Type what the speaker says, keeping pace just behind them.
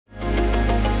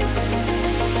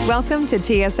Welcome to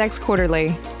TSX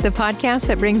Quarterly, the podcast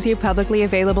that brings you publicly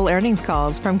available earnings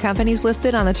calls from companies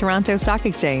listed on the Toronto Stock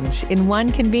Exchange in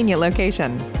one convenient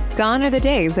location. Gone are the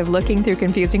days of looking through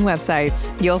confusing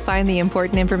websites. You'll find the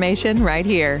important information right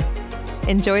here.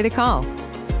 Enjoy the call.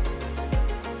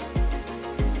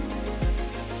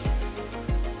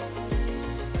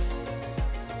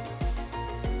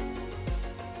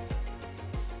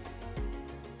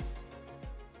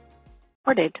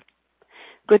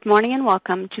 Good morning and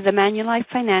welcome to the Manulife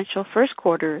Financial First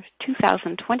Quarter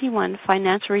 2021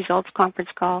 Financial Results Conference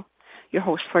Call. Your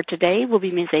host for today will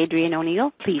be Ms. Adrienne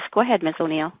O'Neill. Please go ahead, Ms.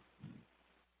 O'Neill.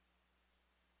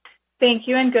 Thank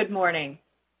you and good morning.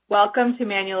 Welcome to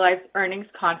Manulife's earnings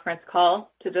conference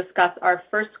call to discuss our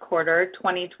first quarter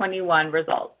 2021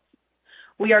 results.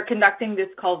 We are conducting this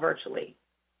call virtually.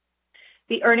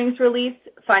 The earnings release,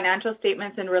 financial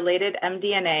statements and related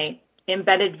MD&A,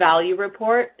 embedded value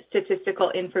report,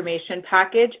 statistical information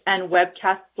package, and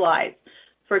webcast slides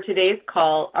for today's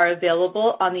call are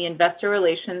available on the Investor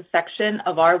Relations section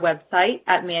of our website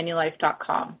at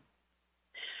manulife.com.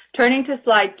 Turning to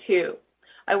slide 2,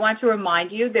 I want to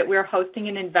remind you that we're hosting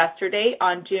an Investor Day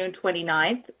on June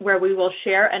 29th, where we will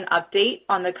share an update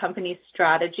on the company's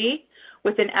strategy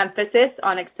with an emphasis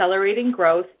on accelerating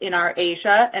growth in our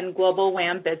Asia and Global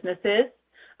WAM businesses,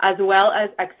 as well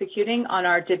as executing on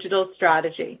our digital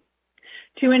strategy.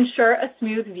 To ensure a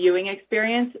smooth viewing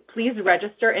experience, please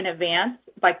register in advance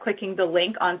by clicking the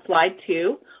link on slide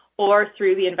 2 or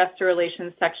through the Investor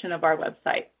Relations section of our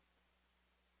website.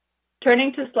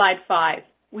 Turning to slide 5,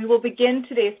 we will begin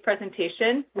today's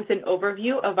presentation with an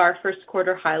overview of our first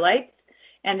quarter highlights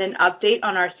and an update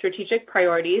on our strategic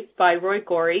priorities by Roy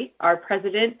Gori, our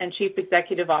President and Chief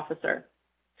Executive Officer.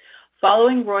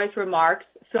 Following Roy's remarks,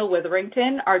 Phil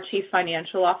Witherington, our Chief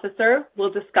Financial Officer,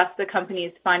 will discuss the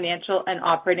company's financial and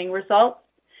operating results,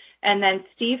 and then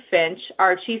Steve Finch,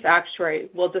 our Chief Actuary,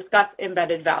 will discuss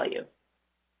embedded value.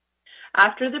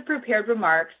 After the prepared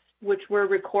remarks, which were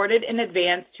recorded in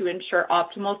advance to ensure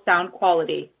optimal sound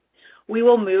quality, we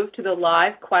will move to the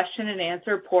live question and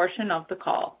answer portion of the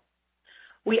call.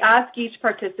 We ask each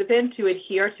participant to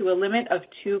adhere to a limit of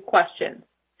 2 questions.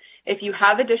 If you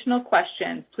have additional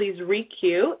questions, please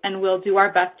re-queue and we'll do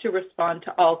our best to respond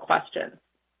to all questions.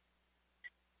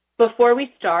 Before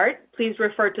we start, please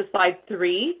refer to slide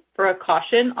 3 for a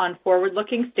caution on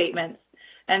forward-looking statements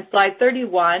and slide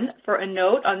 31 for a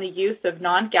note on the use of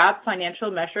non-GAAP financial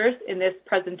measures in this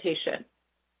presentation.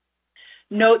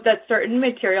 Note that certain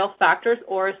material factors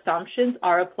or assumptions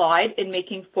are applied in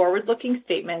making forward-looking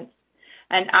statements,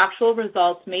 and actual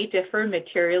results may differ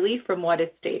materially from what is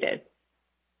stated.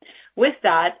 With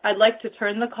that, I'd like to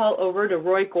turn the call over to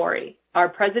Roy Gori, our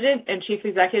President and Chief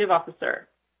Executive Officer.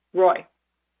 Roy.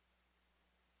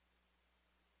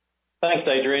 Thanks,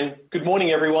 Adrienne. Good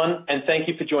morning, everyone, and thank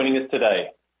you for joining us today.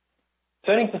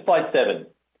 Turning to slide 7.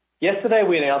 Yesterday,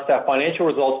 we announced our financial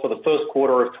results for the first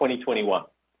quarter of 2021.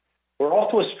 We're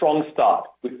off to a strong start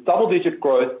with double-digit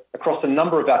growth across a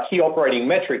number of our key operating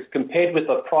metrics compared with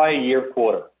the prior year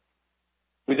quarter.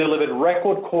 We delivered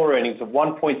record core earnings of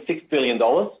 $1.6 billion,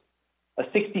 a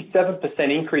 67%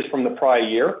 increase from the prior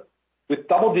year, with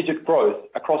double-digit growth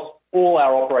across all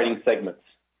our operating segments.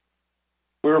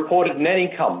 We reported net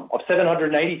income of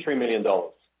 $783 million,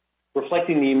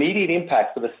 reflecting the immediate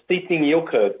impacts of a steepening yield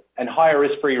curve and higher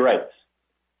risk-free rates.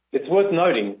 It's worth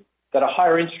noting that a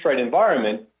higher interest rate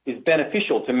environment is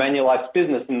beneficial to Manulife's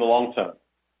business in the long term.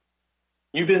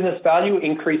 New business value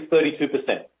increased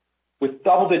 32%, with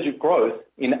double-digit growth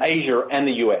in Asia and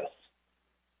the US.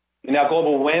 In our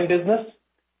Global WAM business,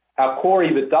 our core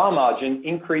EBITDA margin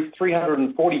increased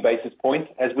 340 basis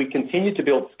points as we continued to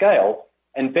build scale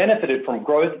and benefited from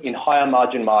growth in higher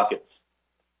margin markets.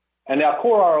 And our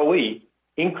core ROE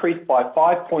increased by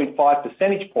 5.5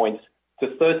 percentage points to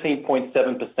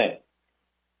 13.7%.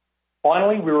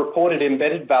 Finally, we reported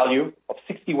embedded value of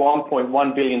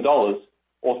 $61.1 billion,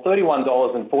 or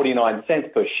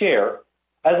 $31.49 per share,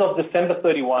 as of December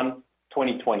 31,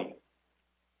 2020.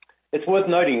 It's worth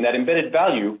noting that embedded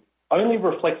value only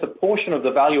reflects a portion of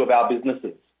the value of our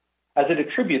businesses, as it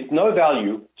attributes no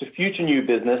value to future new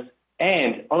business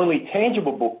and only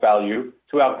tangible book value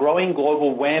to our growing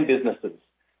Global WAM businesses,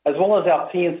 as well as our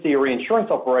P&C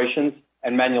reinsurance operations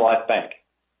and Manulife Bank.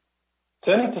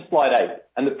 Turning to slide 8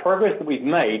 and the progress that we've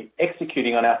made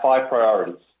executing on our 5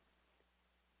 priorities.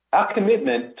 Our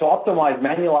commitment to optimize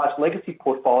Manulife's legacy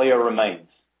portfolio remains,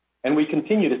 and we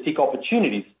continue to seek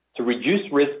opportunities to reduce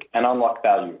risk and unlock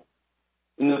value.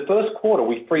 In the first quarter,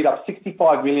 we freed up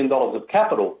 $65 million of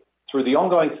capital through the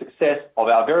ongoing success of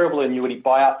our variable annuity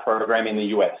buyout program in the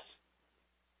US.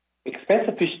 Expense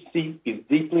efficiency is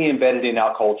deeply embedded in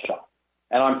our culture,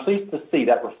 and I'm pleased to see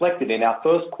that reflected in our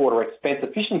first quarter expense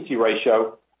efficiency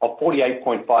ratio of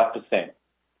 48.5%.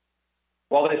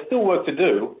 While there's still work to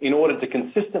do in order to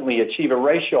consistently achieve a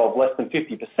ratio of less than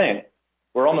 50%,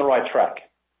 we're on the right track.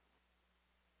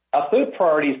 Our third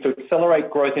priority is to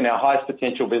accelerate growth in our highest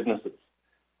potential businesses,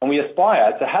 and we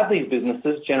aspire to have these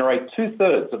businesses generate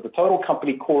 2/3 of the total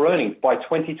company core earnings by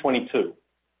 2022.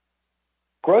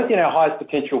 Growth in our highest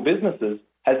potential businesses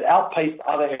has outpaced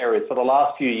other areas for the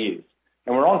last few years,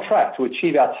 and we're on track to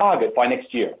achieve our target by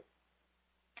next year.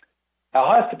 Our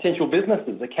highest potential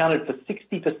businesses accounted for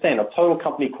 60% of total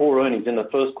company core earnings in the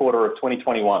first quarter of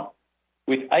 2021,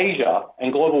 with Asia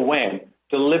and Global WAM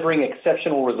delivering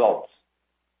exceptional results.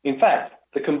 In fact,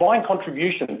 the combined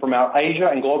contribution from our Asia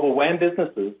and Global WAM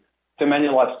businesses to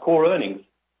Manulife's core earnings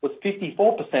was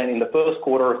 54% in the first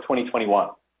quarter of 2021.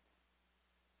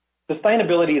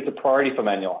 Sustainability is a priority for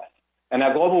Manulife, and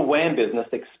our Global WAM business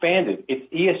expanded its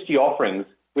ESG offerings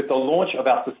with the launch of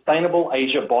our Sustainable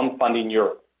Asia Bond Fund in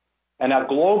Europe and our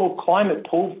Global Climate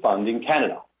Pooled Fund in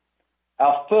Canada,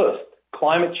 our first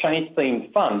climate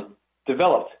change-themed fund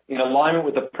developed in alignment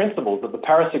with the principles of the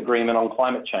Paris Agreement on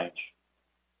climate change.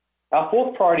 Our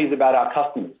fourth priority is about our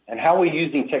customers and how we're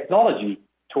using technology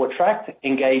to attract,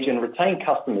 engage, and retain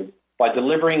customers by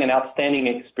delivering an outstanding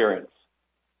experience.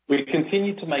 We've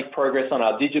continued to make progress on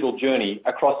our digital journey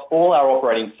across all our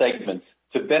operating segments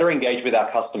to better engage with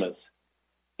our customers.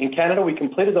 In Canada, we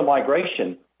completed the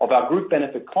migration of our group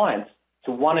benefit clients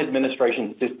to one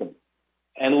administration system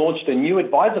and launched a new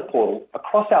advisor portal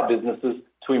across our businesses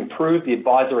to improve the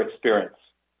advisor experience.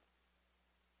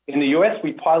 In the US,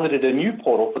 we piloted a new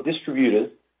portal for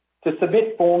distributors to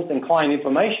submit forms and client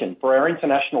information for our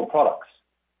international products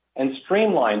and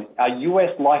streamlined our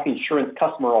US life insurance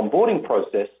customer onboarding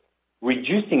process,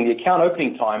 reducing the account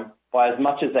opening time by as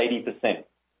much as 80%.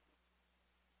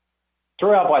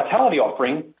 Through our Vitality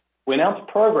offering, we announced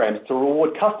programs to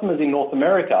reward customers in North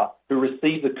America who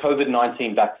received the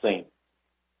COVID-19 vaccine.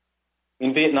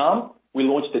 In Vietnam, we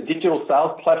launched a digital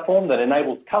sales platform that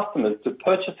enables customers to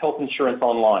purchase health insurance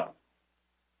online.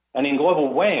 And in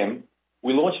Global WAM,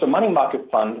 we launched a money market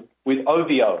fund with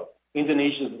OVO,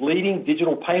 Indonesia's leading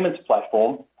digital payments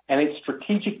platform, and its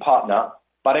strategic partner,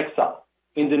 Bareksa,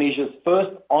 Indonesia's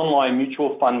first online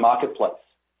mutual fund marketplace.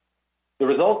 The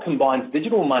result combines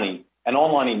digital money and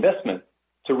online investment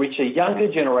to reach a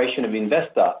younger generation of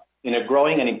investor in a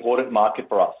growing and important market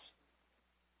for us.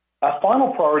 Our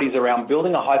final priority is around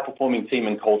building a high-performing team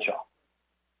and culture.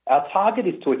 Our target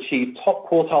is to achieve top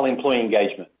quartile employee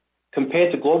engagement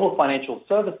compared to global financial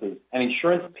services and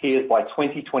insurance peers by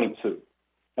 2022,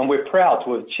 and we're proud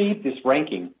to have achieved this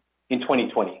ranking in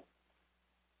 2020.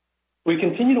 We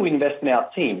continue to invest in our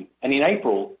team, and in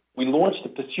April, we launched the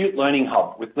Pursuit Learning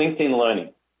Hub with LinkedIn Learning.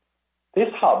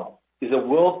 This hub is a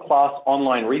world-class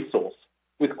online resource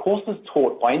with courses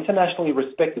taught by internationally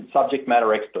respected subject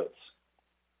matter experts.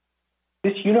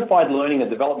 This unified learning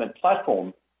and development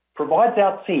platform provides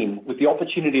our team with the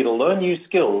opportunity to learn new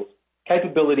skills,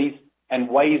 capabilities, and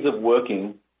ways of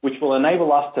working, which will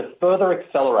enable us to further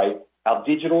accelerate our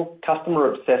digital,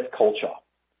 customer-obsessed culture.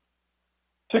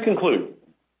 To conclude,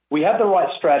 we have the right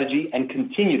strategy and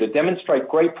continue to demonstrate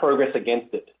great progress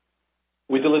against it.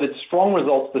 We delivered strong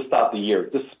results to start the year,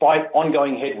 despite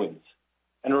ongoing headwinds,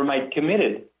 and remain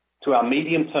committed to our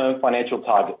medium-term financial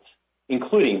targets,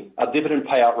 including our dividend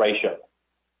payout ratio.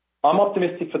 I'm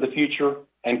optimistic for the future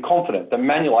and confident that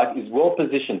Manulife is well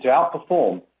positioned to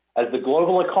outperform as the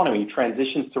global economy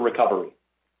transitions to recovery.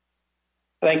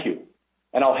 Thank you.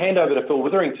 And I'll hand over to Phil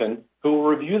Witherington, who will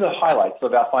review the highlights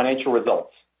of our financial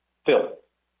results. Phil.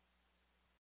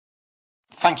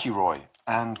 Thank you, Roy,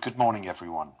 and good morning,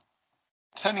 everyone.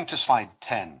 Turning to slide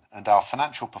 10 and our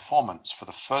financial performance for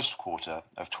the first quarter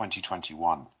of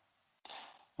 2021.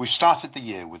 We started the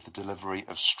year with the delivery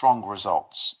of strong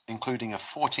results, including a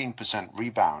 14%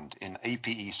 rebound in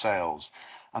APE sales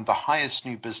and the highest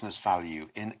new business value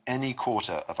in any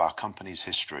quarter of our company's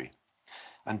history,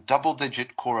 and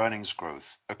double-digit core earnings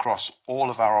growth across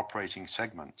all of our operating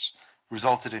segments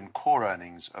resulted in core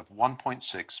earnings of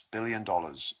 $1.6 billion,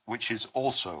 which is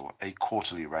also a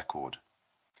quarterly record.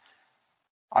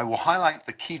 I will highlight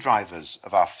the key drivers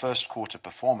of our first quarter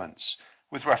performance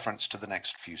with reference to the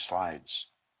next few slides.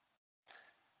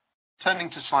 Turning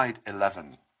to slide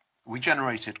 11, we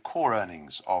generated core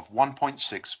earnings of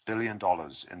 $1.6 billion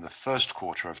in the first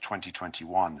quarter of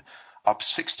 2021, up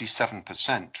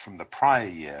 67% from the prior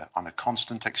year on a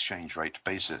constant exchange rate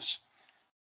basis.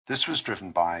 This was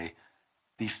driven by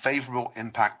the favorable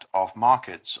impact of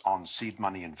markets on seed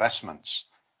money investments,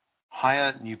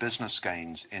 higher new business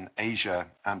gains in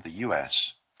Asia and the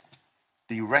US,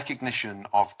 the recognition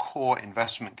of core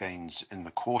investment gains in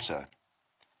the quarter,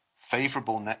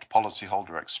 favorable net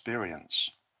policyholder experience,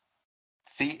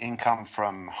 fee income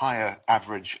from higher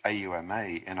average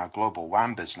AUMA in our global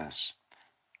WAM business,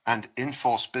 and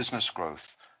in-force business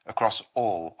growth across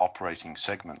all operating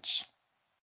segments.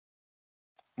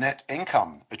 Net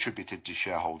income attributed to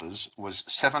shareholders was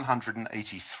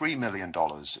 $783 million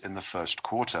in the first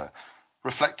quarter,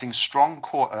 reflecting strong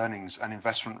core earnings and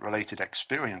investment-related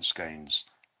experience gains,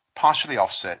 partially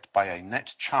offset by a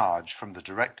net charge from the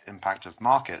direct impact of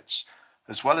markets,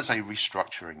 as well as a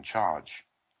restructuring charge.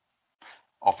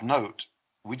 Of note,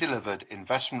 we delivered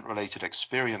investment-related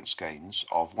experience gains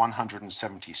of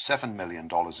 $177 million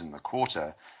in the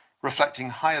quarter, reflecting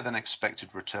higher than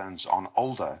expected returns on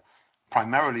older,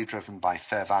 primarily driven by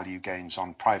fair value gains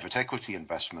on private equity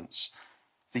investments,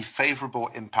 the favorable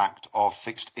impact of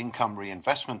fixed income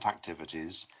reinvestment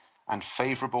activities, and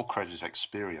favorable credit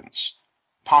experience,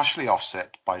 partially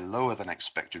offset by lower than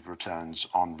expected returns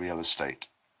on real estate.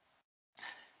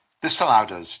 This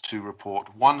allowed us to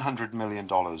report $100 million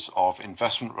of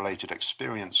investment-related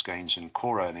experience gains in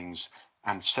core earnings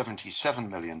and $77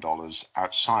 million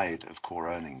outside of core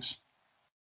earnings.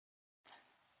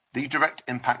 The direct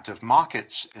impact of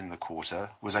markets in the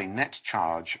quarter was a net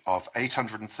charge of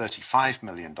 $835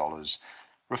 million,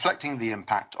 reflecting the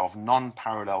impact of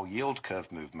non-parallel yield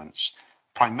curve movements,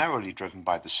 primarily driven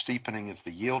by the steepening of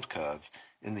the yield curve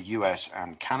in the US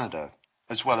and Canada,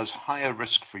 as well as higher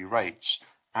risk-free rates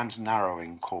and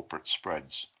narrowing corporate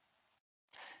spreads.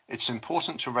 It's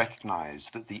important to recognize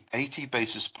that the 80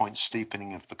 basis point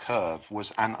steepening of the curve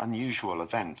was an unusual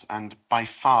event and by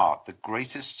far the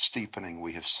greatest steepening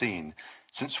we have seen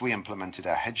since we implemented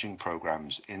our hedging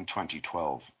programs in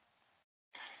 2012.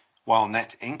 While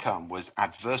net income was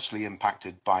adversely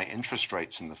impacted by interest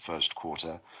rates in the first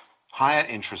quarter, higher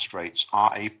interest rates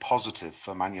are a positive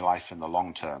for Manulife in the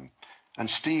long term, and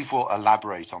Steve will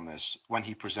elaborate on this when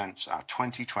he presents our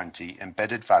 2020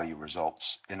 embedded value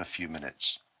results in a few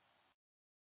minutes.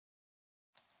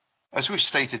 As we've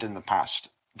stated in the past,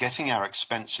 getting our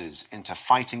expenses into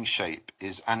fighting shape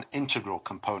is an integral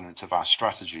component of our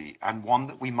strategy and one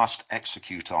that we must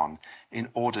execute on in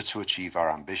order to achieve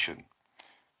our ambition.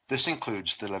 This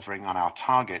includes delivering on our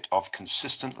target of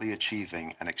consistently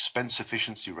achieving an expense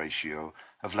efficiency ratio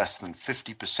of less than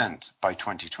 50% by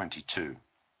 2022.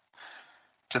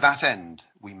 To that end,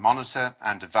 we monitor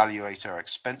and evaluate our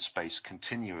expense base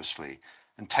continuously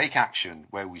and take action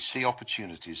where we see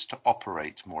opportunities to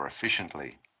operate more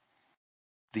efficiently.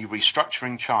 The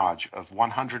restructuring charge of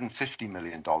 $150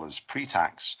 million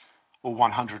pre-tax or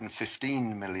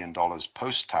 $115 million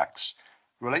post-tax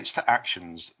relates to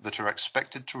actions that are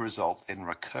expected to result in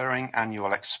recurring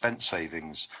annual expense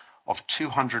savings of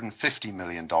 $250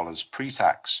 million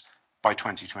pre-tax by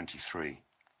 2023.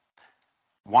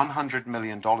 $100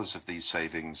 million of these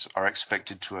savings are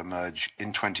expected to emerge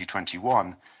in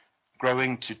 2021,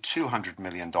 growing to $200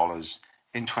 million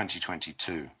in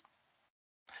 2022.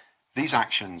 These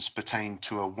actions pertain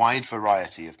to a wide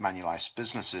variety of Manulife's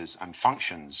businesses and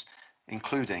functions,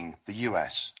 including the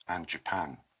US and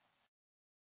Japan.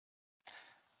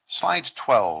 Slide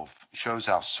 12 shows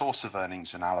our source of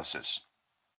earnings analysis.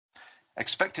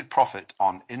 Expected profit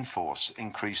on in-force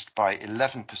increased by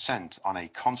 11% on a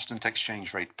constant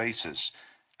exchange rate basis,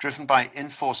 driven by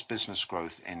in-force business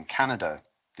growth in Canada,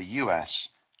 the US,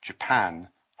 Japan,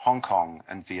 Hong Kong,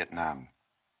 and Vietnam.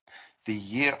 The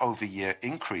year-over-year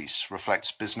increase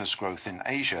reflects business growth in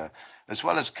Asia, as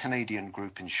well as Canadian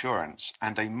group insurance,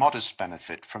 and a modest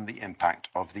benefit from the impact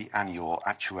of the annual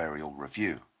actuarial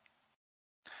review.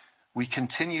 We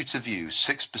continue to view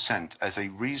 6% as a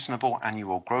reasonable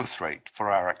annual growth rate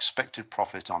for our expected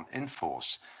profit on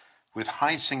in-force, with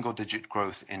high single-digit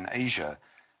growth in Asia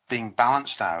being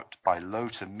balanced out by low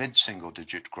to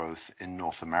mid-single-digit growth in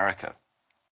North America.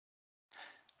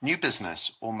 New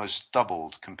business almost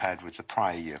doubled compared with the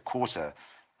prior year quarter,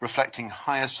 reflecting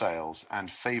higher sales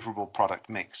and favorable product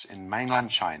mix in mainland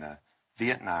China,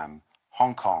 Vietnam,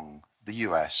 Hong Kong, the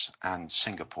US, and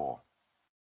Singapore.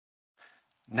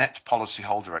 Net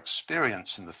policyholder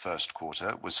experience in the first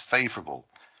quarter was favorable,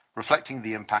 reflecting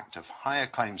the impact of higher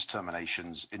claims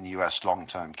terminations in US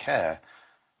long-term care,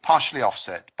 partially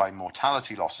offset by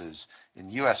mortality losses in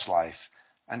US life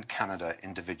and Canada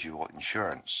individual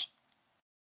insurance.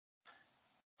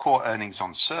 Core earnings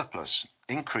on surplus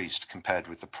increased compared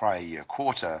with the prior year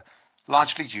quarter,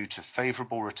 largely due to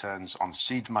favorable returns on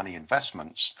seed money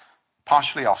investments,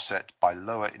 partially offset by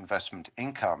lower investment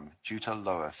income due to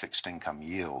lower fixed income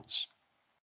yields.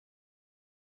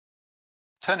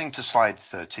 Turning to slide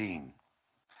 13.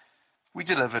 We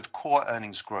delivered core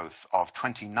earnings growth of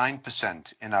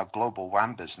 29% in our global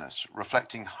WAM business,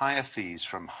 reflecting higher fees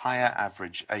from higher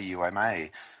average AUMA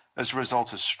as a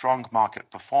result of strong market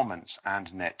performance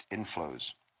and net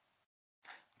inflows.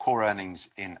 Core earnings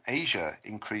in Asia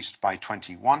increased by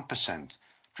 21%,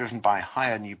 driven by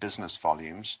higher new business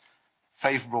volumes,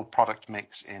 favorable product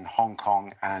mix in Hong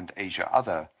Kong and Asia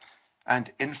Other,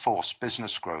 and in-force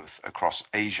business growth across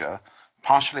Asia,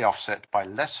 partially offset by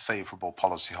less favorable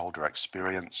policyholder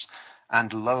experience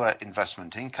and lower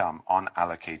investment income on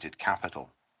allocated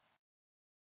capital.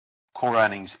 Core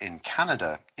earnings in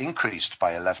Canada increased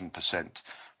by 11%,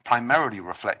 primarily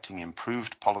reflecting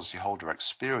improved policyholder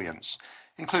experience,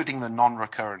 including the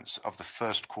non-recurrence of the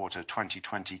first quarter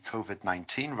 2020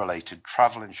 COVID-19 related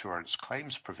travel insurance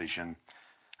claims provision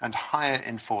and higher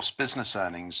in-force business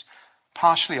earnings,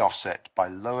 partially offset by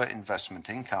lower investment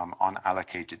income on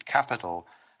allocated capital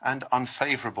and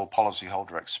unfavorable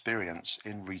policyholder experience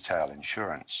in retail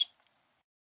insurance.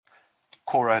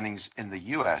 Core earnings in the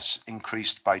US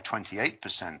increased by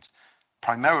 28%,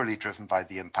 primarily driven by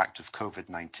the impact of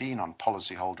COVID-19 on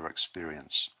policyholder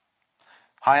experience.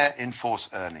 Higher in-force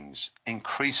earnings,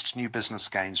 increased new business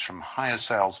gains from higher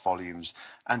sales volumes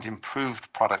and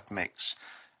improved product mix,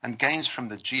 and gains from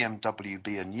the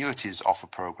GMWB annuities offer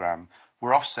program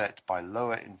were offset by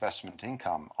lower investment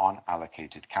income on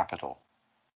allocated capital.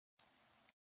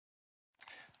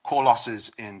 Core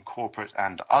losses in corporate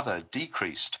and other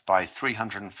decreased by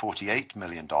 $348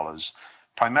 million,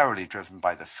 primarily driven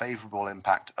by the favorable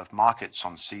impact of markets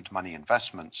on seed money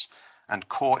investments and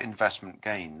core investment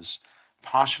gains,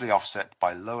 partially offset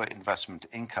by lower investment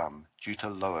income due to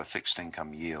lower fixed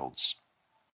income yields.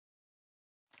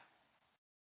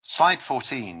 Slide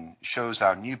 14 shows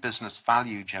our new business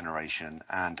value generation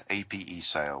and APE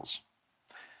sales.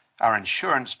 Our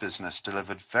insurance business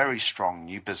delivered very strong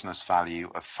new business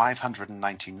value of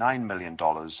 $599 million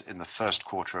in the first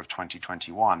quarter of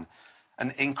 2021,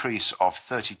 an increase of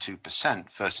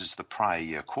 32% versus the prior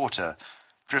year quarter,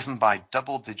 driven by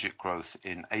double-digit growth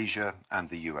in Asia and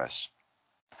the US.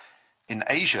 In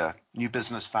Asia, new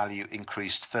business value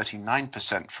increased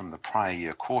 39% from the prior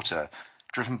year quarter,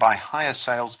 driven by higher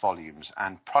sales volumes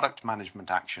and product management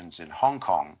actions in Hong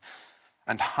Kong,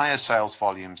 and higher sales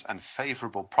volumes and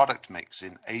favorable product mix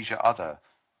in Asia Other,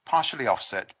 partially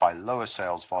offset by lower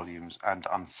sales volumes and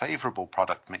unfavorable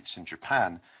product mix in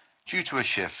Japan due to a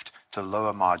shift to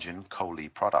lower margin COLI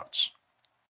products.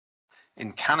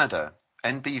 In Canada,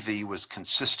 NBV was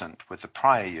consistent with the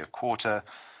prior year quarter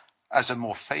as a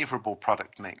more favorable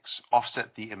product mix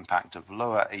offset the impact of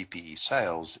lower APE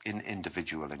sales in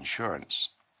individual insurance.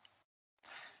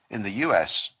 In the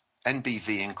US,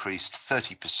 NBV increased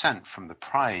 30% from the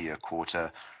prior year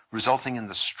quarter, resulting in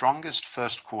the strongest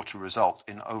first quarter result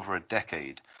in over a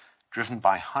decade, driven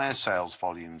by higher sales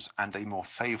volumes and a more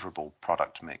favorable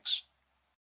product mix.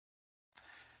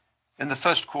 In the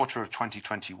first quarter of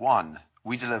 2021,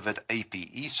 we delivered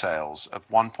APE sales of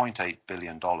 $1.8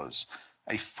 billion,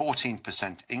 a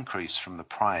 14% increase from the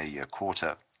prior year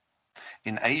quarter.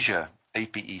 In Asia,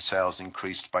 APE sales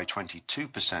increased by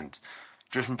 22%,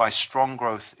 driven by strong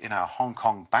growth in our Hong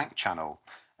Kong bank channel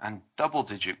and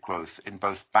double-digit growth in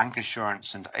both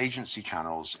bancassurance and agency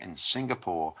channels in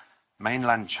Singapore,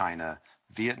 mainland China,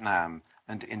 Vietnam,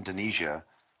 and Indonesia,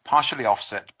 partially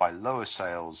offset by lower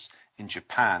sales in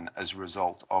Japan as a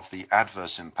result of the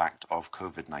adverse impact of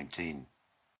COVID-19.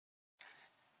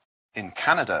 In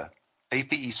Canada,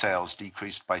 APE sales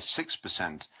decreased by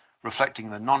 6%, reflecting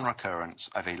the non-recurrence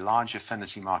of a large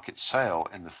affinity market sale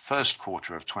in the first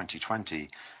quarter of 2020,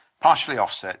 partially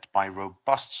offset by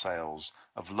robust sales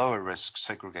of lower risk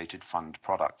segregated fund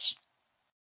products.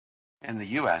 In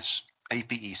the US,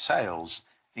 APE sales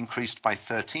increased by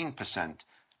 13%,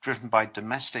 driven by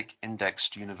domestic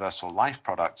indexed universal life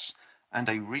products and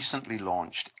a recently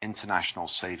launched international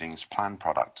savings plan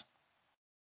product.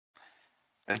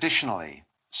 Additionally,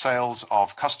 sales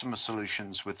of customer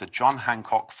solutions with the John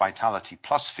Hancock Vitality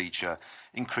Plus feature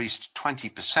increased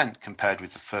 20% compared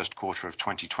with the first quarter of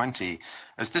 2020,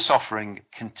 as this offering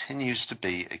continues to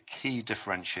be a key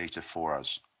differentiator for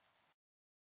us.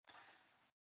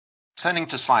 Turning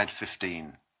to slide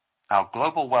 15, our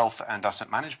global wealth and asset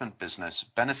management business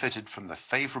benefited from the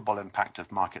favorable impact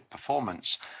of market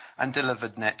performance and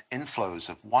delivered net inflows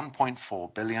of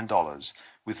 $1.4 billion,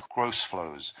 with gross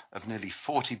flows of nearly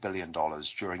 $40 billion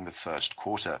during the first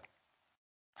quarter.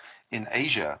 In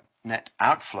Asia, net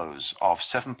outflows of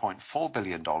 $7.4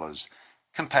 billion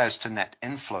compares to net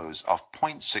inflows of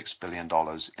 $0.6 billion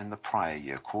in the prior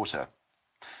year quarter.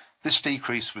 This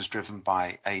decrease was driven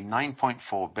by a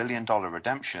 $9.4 billion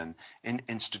redemption in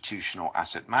institutional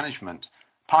asset management,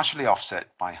 partially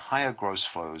offset by higher gross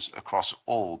flows across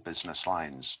all business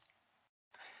lines.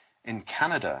 In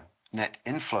Canada, net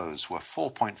inflows were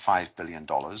 $4.5 billion,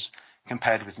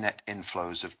 compared with net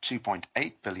inflows of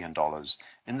 $2.8 billion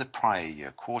in the prior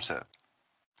year quarter.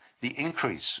 The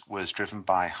increase was driven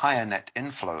by higher net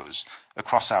inflows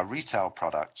across our retail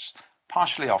products,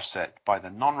 partially offset by the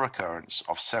non-recurrence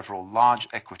of several large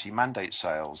equity mandate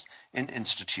sales in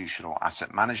institutional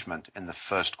asset management in the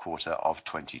first quarter of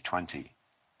 2020.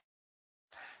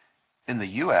 In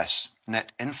the US,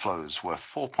 net inflows were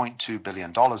 $4.2 billion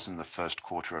in the first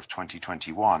quarter of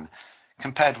 2021,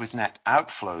 compared with net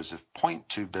outflows of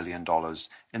 $0.2 billion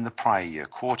in the prior year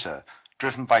quarter,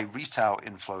 driven by retail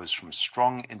inflows from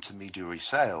strong intermediary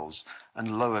sales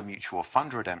and lower mutual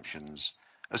fund redemptions,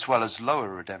 as well as lower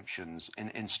redemptions in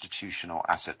institutional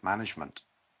asset management.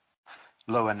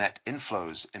 Lower net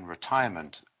inflows in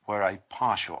retirement were a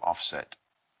partial offset.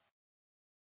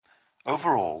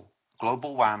 Overall,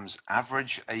 Global WAM's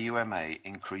average AUMA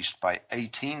increased by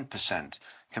 18%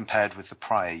 compared with the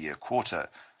prior year quarter,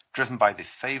 driven by the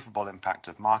favorable impact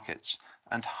of markets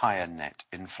and higher net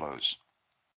inflows.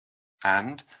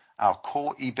 And our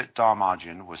core EBITDA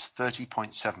margin was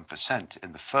 30.7%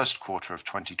 in the first quarter of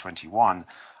 2021,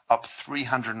 up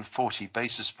 340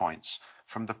 basis points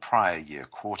from the prior year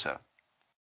quarter.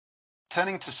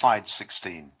 Turning to slide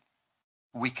 16,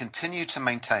 we continue to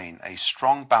maintain a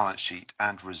strong balance sheet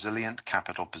and resilient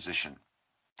capital position.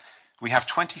 We have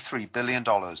 $23 billion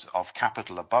of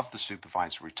capital above the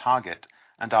supervisory target,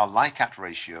 and our LICAT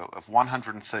ratio of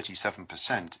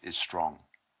 137% is strong.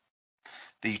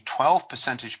 The 12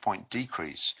 percentage point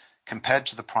decrease compared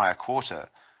to the prior quarter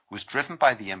was driven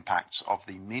by the impacts of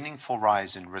the meaningful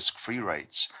rise in risk-free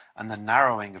rates and the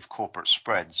narrowing of corporate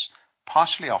spreads,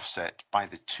 partially offset by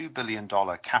the $2 billion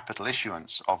capital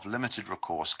issuance of limited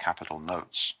recourse capital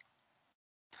notes.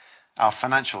 Our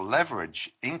financial leverage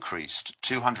increased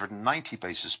 290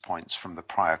 basis points from the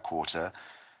prior quarter,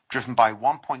 driven by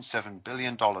 $1.7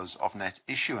 billion of net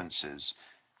issuances,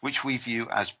 which we view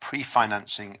as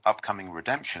pre-financing upcoming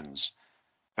redemptions,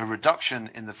 a reduction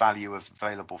in the value of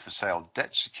available for sale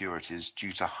debt securities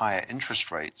due to higher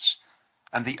interest rates,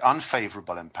 and the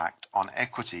unfavorable impact on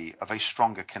equity of a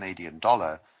stronger Canadian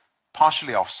dollar,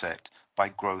 partially offset by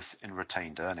growth in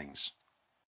retained earnings.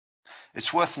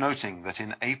 It's worth noting that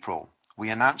in April, we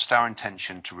announced our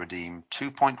intention to redeem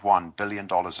 $2.1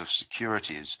 billion of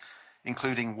securities,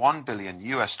 including $1 billion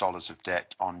of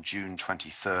debt on June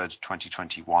 23,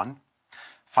 2021,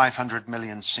 500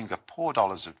 million Singapore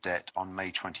dollars of debt on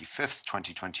May 25,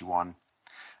 2021,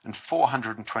 and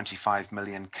 425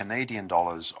 million Canadian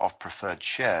dollars of preferred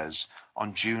shares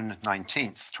on June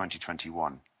 19,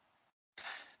 2021.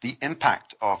 The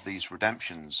impact of these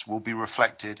redemptions will be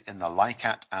reflected in the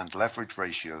LICAT and leverage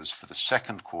ratios for the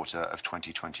second quarter of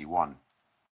 2021.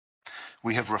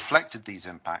 We have reflected these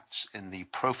impacts in the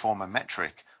pro forma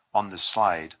metric on this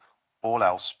slide, all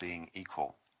else being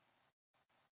equal.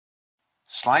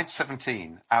 Slide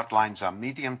 17 outlines our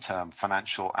medium-term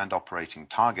financial and operating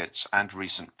targets and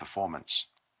recent performance.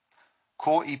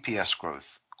 Core EPS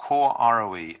growth, core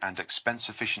ROE, and expense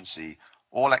efficiency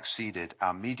all exceeded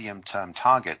our medium-term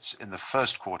targets in the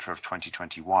first quarter of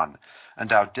 2021,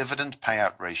 and our dividend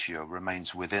payout ratio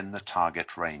remains within the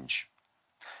target range.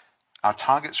 Our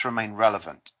targets remain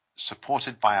relevant,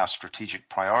 supported by our strategic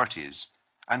priorities,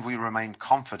 and we remain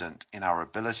confident in our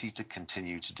ability to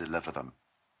continue to deliver them.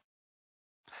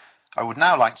 I would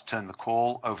now like to turn the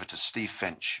call over to Steve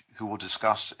Finch, who will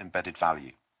discuss embedded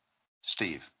value.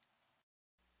 Steve.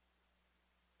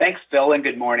 Thanks, Phil, and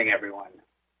good morning, everyone.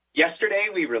 Yesterday,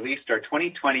 we released our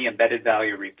 2020 embedded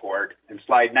value report, and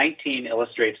slide 19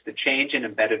 illustrates the change in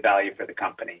embedded value for the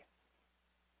company.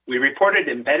 We reported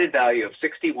embedded value of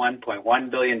 $61.1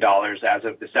 billion as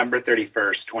of December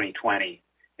 31st, 2020,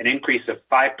 an increase of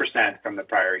 5% from the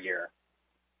prior year.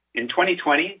 In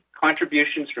 2020,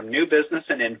 contributions from new business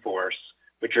and in-force,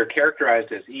 which are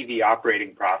characterized as EV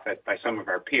operating profit by some of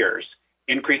our peers,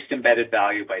 increased embedded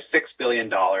value by $6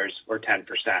 billion, or 10%.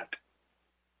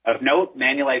 Of note,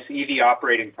 Manulife's EV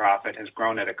operating profit has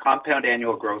grown at a compound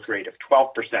annual growth rate of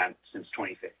 12% since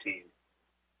 2015.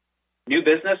 New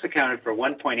business accounted for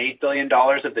 $1.8 billion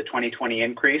of the 2020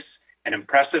 increase, an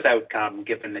impressive outcome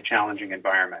given the challenging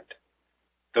environment.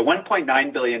 The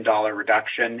 $1.9 billion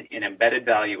reduction in embedded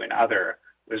value in other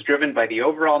was driven by the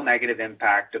overall negative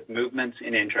impact of movements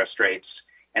in interest rates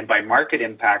and by market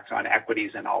impacts on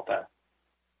equities and ALTA.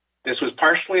 This was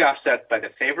partially offset by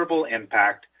the favorable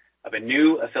impact of a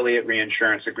new affiliate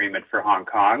reinsurance agreement for Hong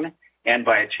Kong and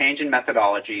by a change in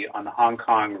methodology on the Hong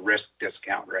Kong risk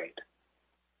discount rate.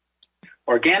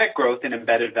 Organic growth in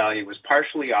embedded value was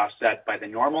partially offset by the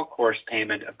normal course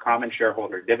payment of common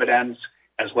shareholder dividends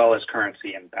as well as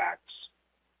currency impacts.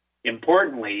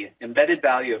 Importantly, embedded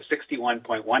value of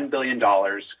 $61.1 billion,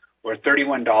 or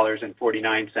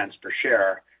 $31.49 per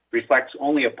share, reflects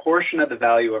only a portion of the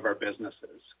value of our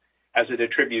businesses, as it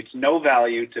attributes no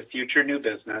value to future new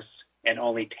business and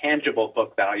only tangible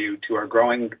book value to our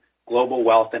growing global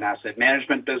wealth and asset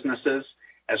management businesses,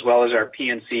 as well as our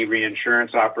P&C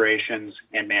reinsurance operations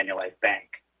and Manulife Bank.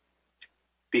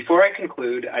 Before I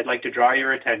conclude, I'd like to draw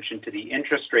your attention to the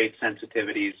interest rate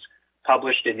sensitivities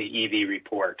published in the EV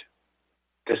report.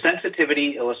 The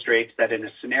sensitivity illustrates that in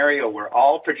a scenario where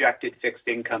all projected fixed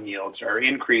income yields are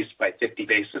increased by 50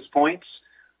 basis points,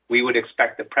 we would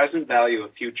expect the present value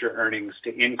of future earnings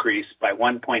to increase by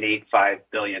 $1.85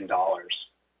 billion.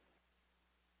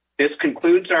 This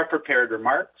concludes our prepared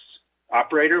remarks.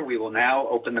 Operator, we will now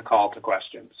open the call to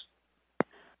questions.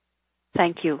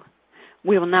 Thank you.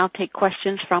 We will now take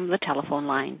questions from the telephone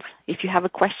lines. If you have a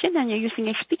question and you're using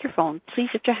a speakerphone, please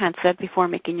hit your handset before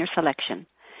making your selection.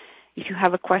 If you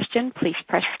have a question, please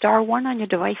press star 1 on your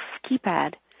device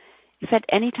keypad. If at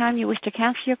any time you wish to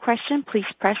cancel your question, please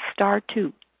press star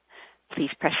 2. Please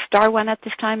press star 1 at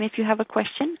this time if you have a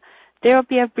question. There will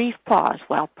be a brief pause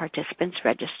while participants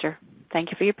register.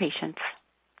 Thank you for your patience.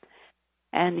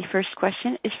 And the first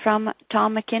question is from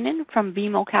Tom MacKinnon from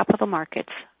BMO Capital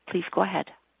Markets. Please go ahead.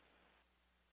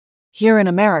 Here in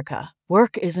America,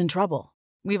 work is in trouble.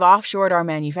 We've offshored our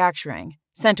manufacturing,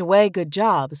 sent away good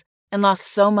jobs, and lost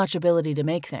so much ability to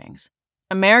make things.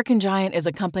 American Giant is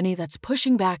a company that's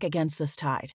pushing back against this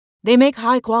tide. They make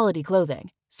high-quality clothing,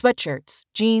 sweatshirts,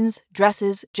 jeans,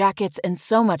 dresses, jackets, and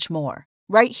so much more,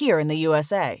 right here in the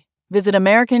USA. Visit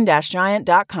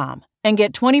American-Giant.com and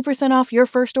get 20% off your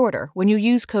first order when you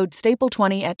use code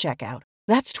STAPLE20 at checkout.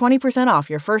 That's 20% off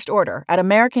your first order at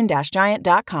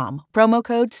American-Giant.com, promo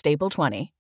code STAPLE20.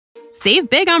 Save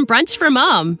big on brunch for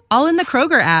mom, all in the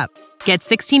Kroger app. Get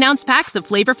 16-ounce packs of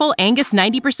flavorful Angus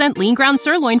 90% lean ground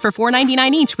sirloin for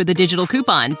 $4.99 each with a digital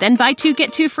coupon. Then buy 2,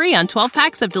 get 2 free on 12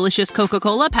 packs of delicious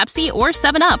Coca-Cola, Pepsi, or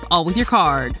 7-Up, all with your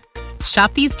card.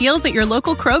 Shop these deals at your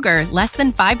local Kroger, less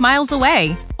than 5 miles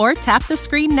away. Or tap the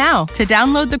screen now to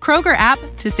download the Kroger app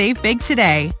to save big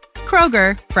today.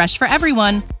 Kroger, fresh for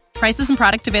everyone. Prices and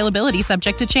product availability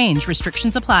subject to change.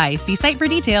 Restrictions apply. See site for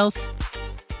details.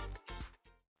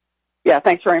 Yeah,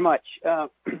 thanks very much.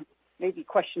 Maybe a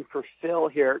question for Phil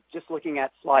here, just looking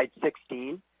at slide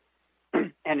 16.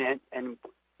 And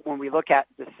when we look at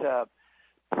this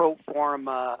pro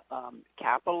forma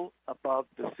capital above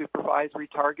the supervisory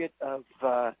target of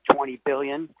 $20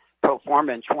 billion pro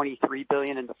forma and $23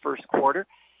 billion in the first quarter,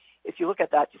 if you look at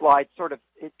that slide,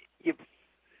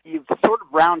 you've sort of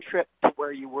round tripped to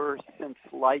where you were since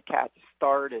LICAT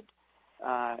started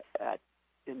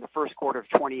in the first quarter of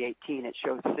 2018. It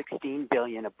shows $16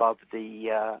 billion above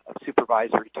the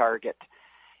supervisory target.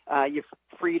 You've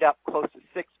freed up close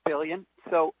to $6 billion.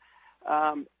 So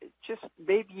just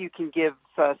maybe you can give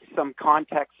us some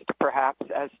context perhaps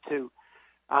as to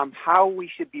how we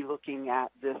should be looking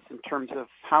at this in terms of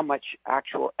how much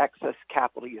actual excess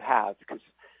capital you have, because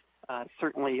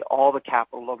certainly all the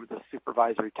capital over the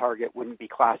supervisory target wouldn't be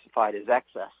classified as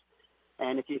excess.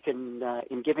 And if you can,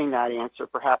 in giving that answer,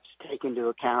 perhaps take into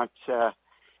account,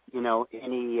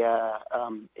 any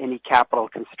capital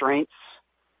constraints,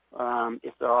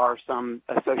 if there are some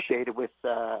associated with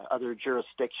other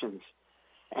jurisdictions.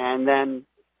 And then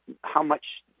how much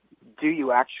do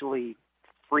you actually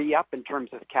free up in terms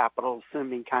of capital,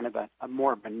 assuming kind of a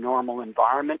more of a normal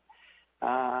environment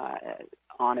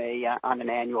on an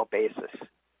annual basis?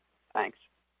 Thanks.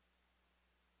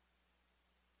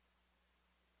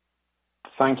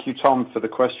 Thank you, Tom, for the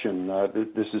question.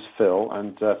 This is Phil,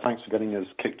 and thanks for getting us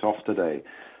kicked off today.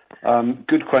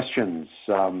 Good questions.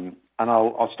 And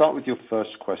I'll start with your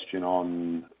first question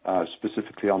on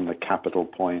specifically on the capital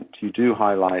point. You do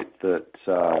highlight that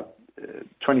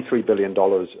 $23 billion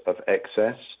of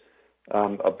excess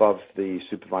above the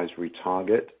supervisory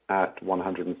target at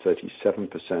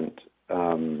 137%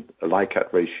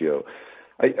 LICAT ratio.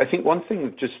 I think one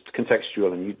thing, just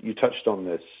contextual, and you touched on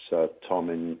this,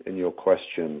 Tom, in your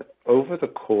question. Over the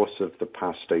course of the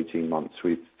past 18 months,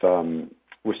 we've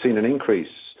seen an increase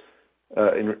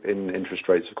in interest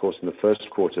rates, of course, in the first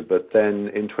quarter, but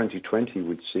then in 2020,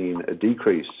 we'd seen a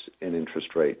decrease in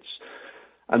interest rates.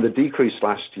 And the decrease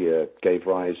last year gave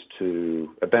rise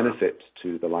to a benefit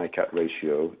to the LICAT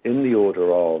ratio in the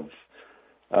order of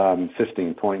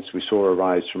 15 points. We saw a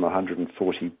rise from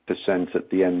 140% at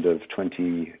the end of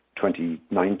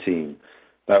 2019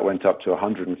 That went up to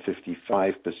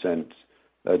 155%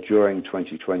 during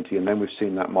 2020, and then we've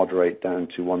seen that moderate down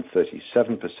to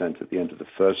 137% at the end of the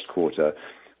first quarter.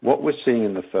 What we're seeing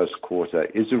in the first quarter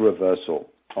is a reversal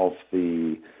of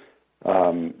the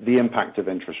impact of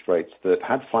interest rates that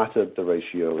had flattered the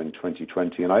ratio in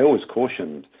 2020. And I always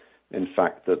cautioned, in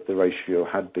fact, that the ratio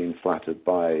had been flattered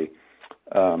by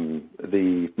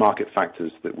the market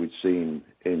factors that we'd seen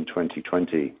in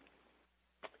 2020.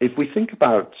 If we think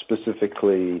about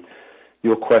specifically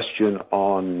your question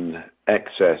on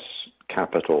excess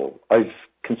capital, I've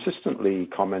consistently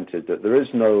commented that there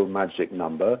is no magic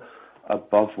number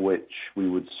above which we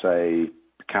would say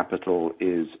capital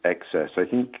is excess. I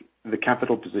think the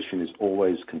capital position is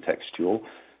always contextual,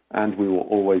 and we will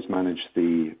always manage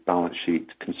the balance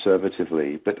sheet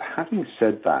conservatively. But having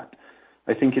said that,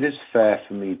 I think it is fair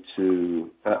for me to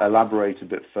elaborate a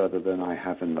bit further than I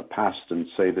have in the past and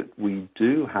say that we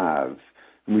do have,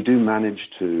 and we do manage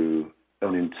to,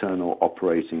 an internal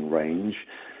operating range.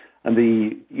 And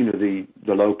the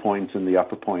low point and the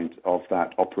upper point of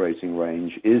that operating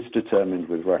range is determined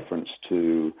with reference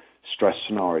to stress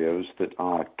scenarios that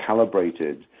are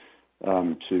calibrated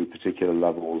to particular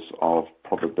levels of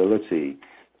probability.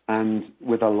 And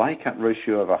with a LICAT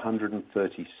ratio of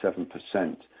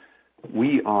 137%,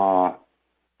 we are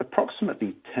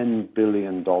approximately $10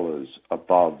 billion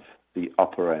above the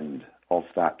upper end of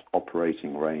that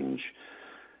operating range.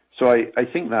 So I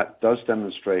think that does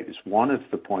demonstrate, it's one of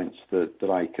the points that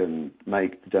I can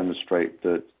make to demonstrate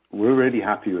that we're really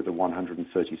happy with the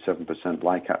 137%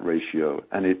 LICAT ratio,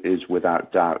 and it is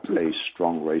without doubt a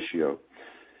strong ratio.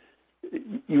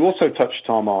 You also touched,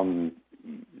 Tom, on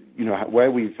how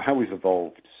we've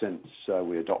evolved since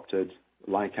we adopted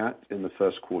LICAT in the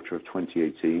first quarter of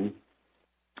 2018.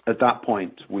 At that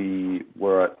point, we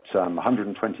were at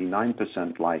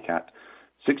 129% LICAT,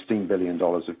 $16 billion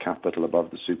of capital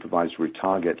above the supervisory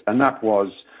target, and that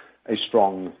was a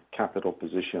strong capital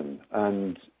position.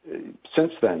 And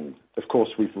since then, of course,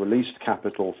 we've released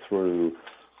capital through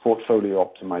portfolio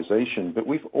optimization, but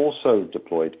we've also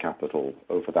deployed capital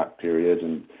over that period.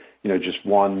 And, just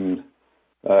one,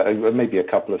 maybe a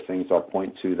couple of things I'll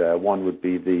point to there. One would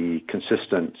be the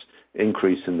consistent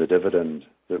increase in the dividend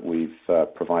that we've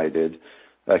provided,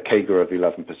 a CAGR of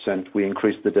 11%. We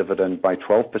increased the dividend by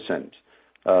 12%.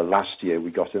 Last year, we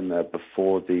got in there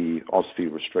before the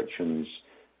OSFI restrictions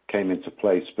came into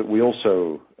place, but we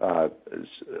also,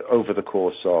 over the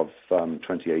course of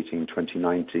 2018,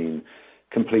 2019,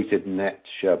 completed net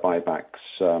share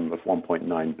buybacks of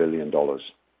 $1.9 billion.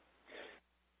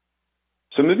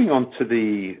 So moving on to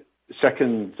the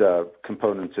second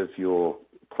component of your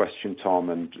question, Tom,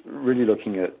 and really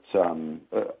looking at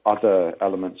other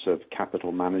elements of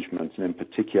capital management, and in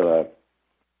particular,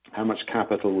 how much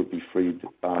capital would be freed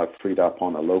up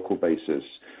on a local basis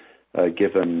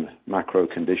given macro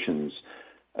conditions.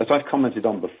 As I've commented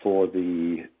on before,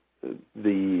 the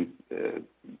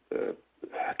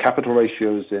capital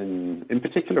ratios in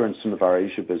particular in some of our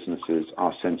Asia businesses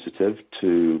are sensitive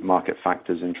to market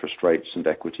factors, interest rates, and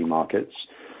equity markets.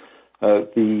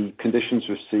 The conditions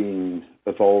we've seen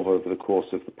evolve over the course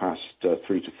of the past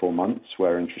 3 to 4 months,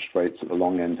 where interest rates at the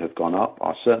long end have gone up,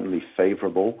 are certainly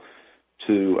favorable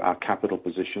to our capital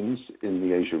positions in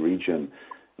the Asia region.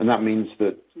 And that means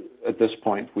that at this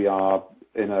point we are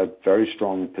in a very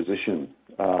strong position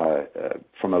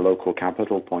from a local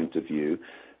capital point of view,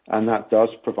 and that does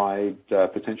provide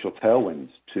potential tailwinds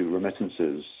to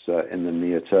remittances in the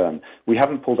near term. We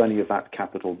haven't pulled any of that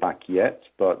capital back yet,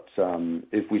 but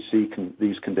if we see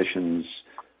these conditions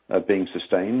being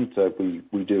sustained,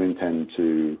 we do intend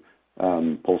to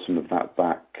pull some of that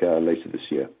back later this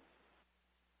year.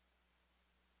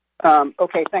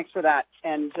 Okay, thanks for that.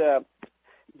 And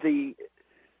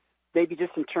maybe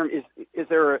just in terms, is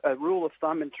there a rule of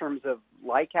thumb in terms of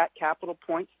LICAT capital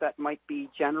points that might be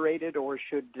generated, or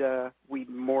should we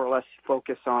more or less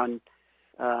focus on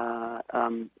a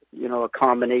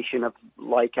combination of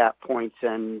LICAT points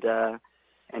and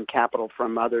capital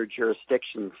from other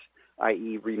jurisdictions,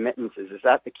 i.e. remittances? Is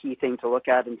that the key thing to look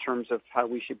at in terms of how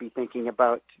we should be thinking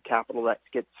about capital that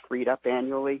gets freed up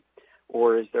annually?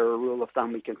 Or is there a rule of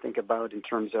thumb we can think about in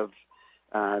terms of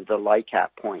the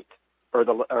LICAT point or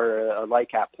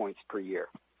LICAT points per year?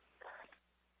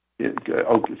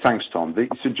 Thanks, Tom.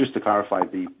 So just to clarify,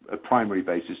 the primary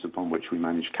basis upon which we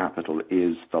manage capital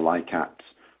is the LICAT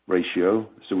ratio.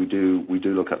 So we do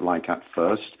look at LICAT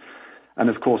first. And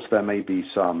of course, there may be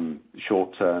some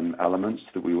short-term elements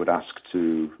that we would ask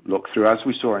to look through. As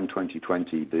we saw in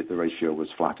 2020, the ratio was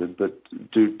flattered, but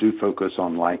do focus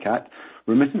on LICAT.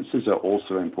 Remittances are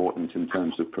also important in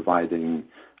terms of providing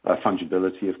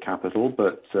fungibility of capital,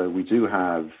 but we do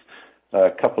have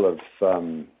a couple of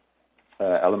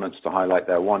elements to highlight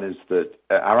there. One is that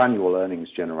our annual earnings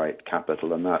generate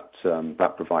capital, and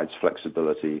that provides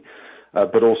flexibility.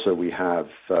 But also we have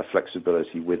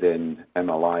flexibility within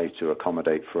MLI to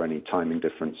accommodate for any timing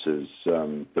differences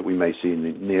that we may see in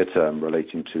the near term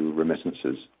relating to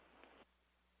remittances.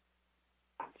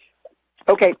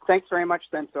 Okay, thanks very much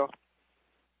then, Phil.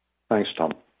 Thanks,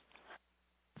 Tom.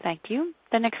 Thank you.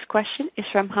 The next question is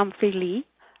from Humphrey Lee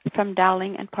from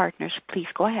Dowling & Partners. Please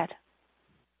go ahead.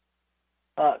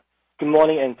 Good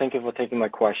morning, and thank you for taking my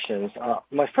questions.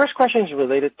 My first question is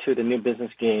related to the new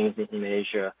business gains in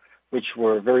Asia, which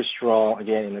were very strong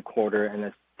again in the quarter, and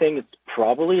I think it's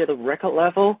probably at a record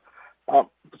level.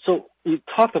 So you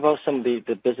talked about some of the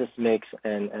business mix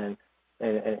and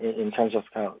in terms of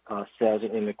sales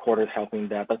in the quarter helping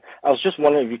that, but I was just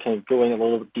wondering if you can go in a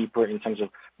little bit deeper in terms of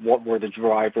what were the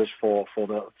drivers for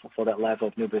that level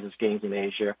of new business gains in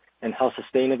Asia, and how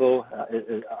sustainable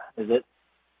is it?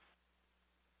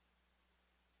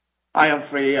 Hi,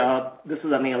 Humphrey. This is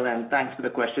Anil, and thanks for the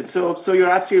question. So you're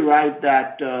absolutely right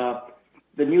that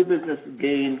the new business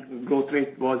gain growth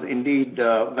rate was indeed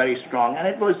very strong, and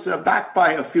it was backed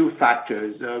by a few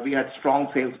factors. We had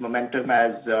strong sales momentum,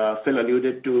 as Phil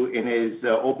alluded to in his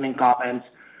opening comments,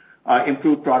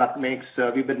 improved product mix.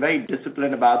 We've been very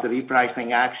disciplined about the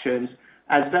repricing actions,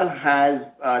 as well as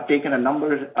taken a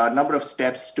number of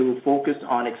steps to focus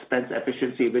on expense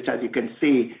efficiency, which, as you can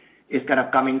see, is kind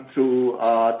of coming through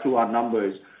our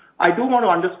numbers. I do want to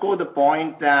underscore the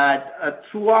point that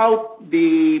throughout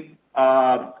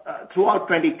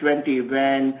 2020,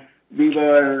 when we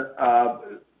were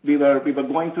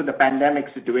going through the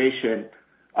pandemic situation,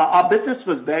 our business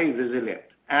was very resilient,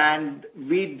 and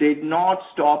we did not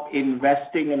stop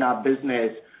investing in our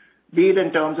business, be it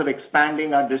in terms of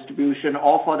expanding our distribution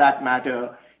or, for that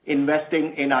matter,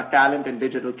 investing in our talent and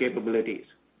digital capabilities.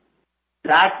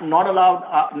 That not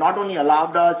only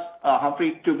allowed us,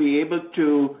 Humphrey, to be able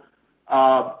to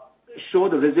show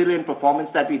the resilient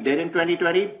performance that we did in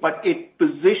 2020, but it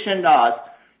positioned us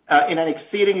in an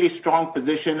exceedingly strong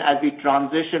position as we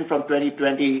transition from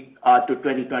 2020 to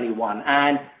 2021.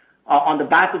 And on the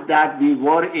back of that, we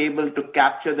were able to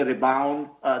capture the rebound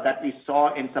that we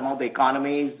saw in some of the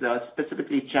economies,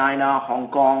 specifically China, Hong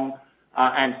Kong,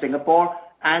 and Singapore,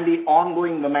 and the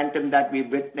ongoing momentum that we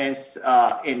witnessed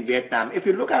in Vietnam. If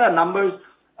you look at our numbers,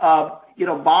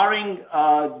 barring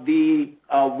the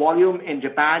volume in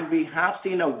Japan, we have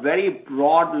seen a very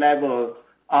broad level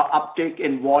uptick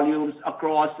in volumes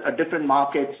across different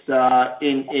markets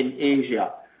in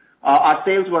Asia. Our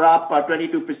sales were up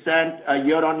 22%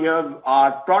 year on year.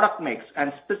 Our product mix,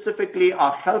 and specifically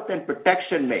our health and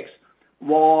protection mix,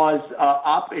 was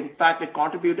up. In fact, it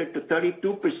contributed to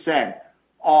 32%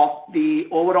 of the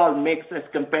overall mix as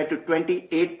compared to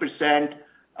 28%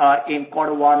 in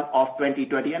quarter one of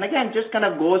 2020. And again, just kind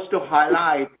of goes to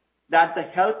highlight that the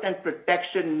health and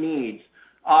protection needs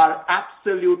are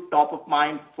absolute top of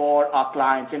mind for our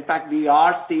clients. In fact, we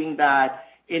are seeing that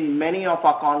in many of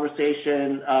our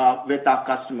conversations with our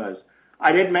customers.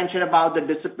 I did mention about the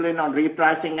discipline on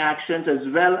repricing actions, as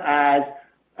well as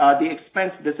the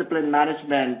expense discipline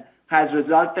management has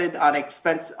resulted on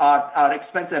our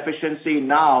expense efficiency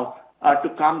now to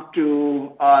come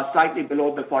to slightly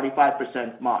below the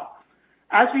 45% mark.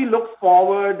 As we look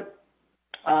forward,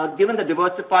 given the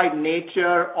diversified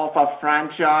nature of our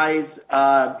franchise,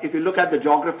 if you look at the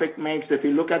geographic mix, if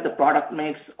you look at the product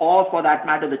mix, or for that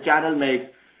matter, the channel mix,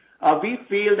 we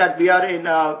feel that we are in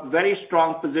a very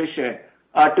strong position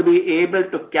to be able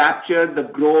to capture the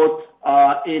growth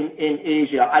in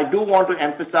Asia. I do want to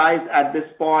emphasize at this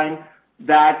point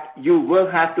that you will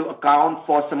have to account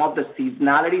for some of the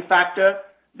seasonality factor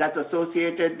that's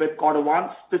associated with quarter one,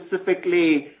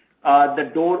 specifically the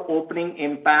door opening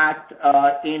impact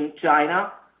in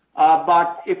China.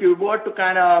 But if you were to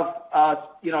kind of,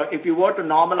 if you were to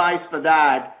normalize for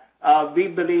that, we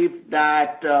believe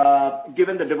that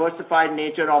given the diversified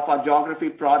nature of our geography,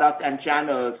 product, and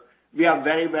channels, we are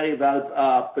very, very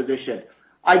well positioned.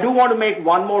 I do want to make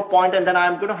one more point, and then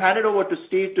I'm going to hand it over to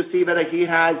Steve to see whether he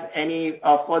has any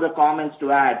further comments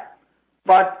to add.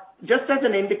 But just as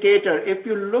an indicator, if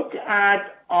you look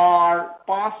at our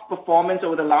past performance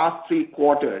over the last 3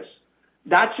 quarters,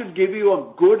 that should give you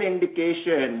a good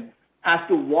indication as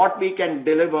to what we can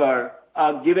deliver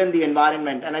given the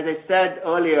environment. And as I said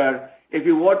earlier, if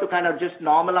you were to kind of just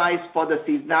normalize for the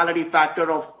seasonality factor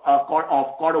of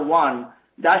quarter one,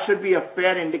 that should be a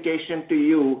fair indication to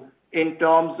you in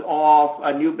terms of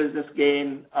a new business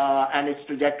gain and its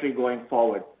trajectory going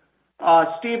forward.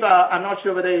 Steve, I'm not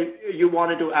sure whether you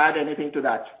wanted to add anything to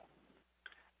that.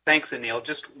 Thanks, Anil.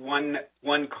 Just one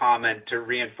comment to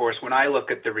reinforce. When I look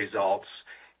at the results,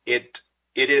 it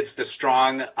is the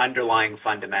strong underlying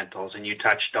fundamentals, and you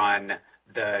touched on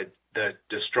the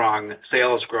strong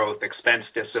sales growth, expense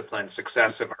discipline,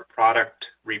 success of our product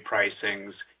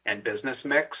repricings, and business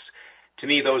mix. To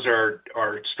me, those are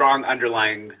strong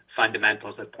underlying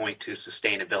fundamentals that point to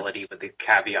sustainability with the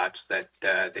caveats that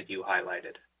you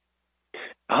highlighted.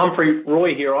 Humphrey,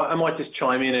 Roy here. I might just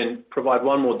chime in and provide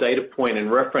one more data point and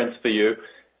reference for you.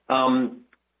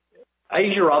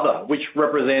 Asia Other, which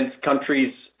represents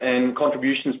countries and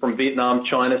contributions from Vietnam,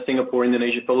 China, Singapore,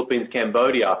 Indonesia, Philippines,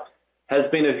 Cambodia, has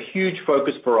been a huge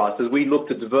focus for us as we look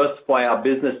to diversify our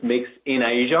business mix in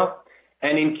Asia.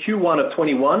 And in Q1 of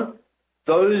 21,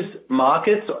 those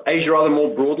markets, Asia Other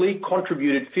more broadly,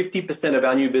 contributed 50% of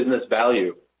our new business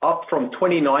value, up from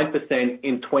 29%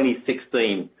 in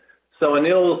 2016. So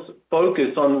Anil's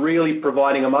focus on really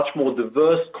providing a much more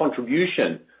diverse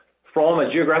contribution from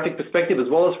a geographic perspective as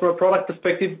well as from a product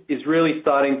perspective is really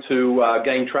starting to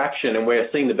gain traction, and we're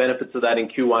seeing the benefits of that in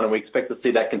Q1, and we expect to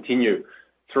see that continue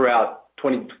throughout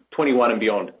 2021 and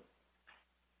beyond.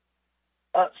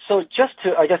 So just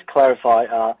to, I guess,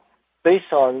 clarify,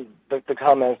 based on the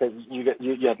comments that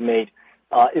you have made,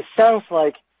 it sounds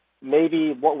like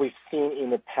maybe what we've seen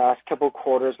in the past couple of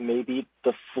quarters may be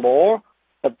the floor,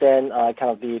 but then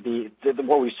kind of the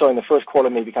what we saw in the first quarter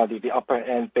maybe kind of the upper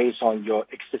end based on your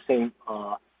existing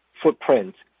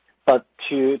footprint. But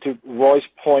to Roy's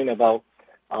point about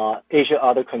Asia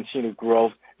Other continued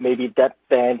growth, maybe that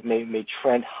band may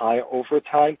trend higher over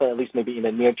time, but at least maybe in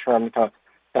the near term, kind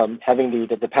of having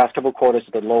the past couple of quarters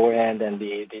at the lower end and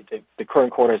the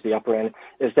current quarter is the upper end.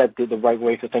 Is that the right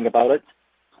way to think about it?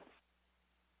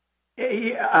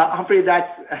 Yeah, Humphrey,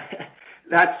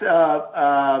 that's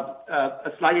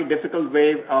a slightly difficult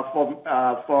way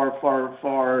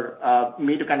for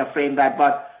me to kind of frame that.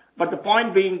 But the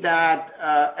point being that,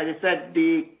 as I said,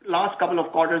 the last couple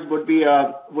of quarters would be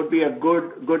a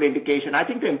good indication. I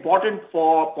think the important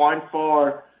point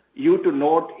for you to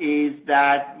note is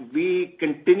that we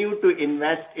continue to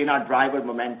invest in our driver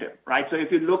momentum, right? So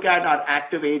if you look at our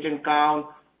active agent count,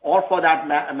 or for that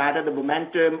matter, the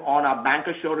momentum on our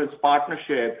bancassurance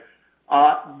partnership,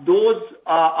 those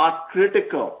are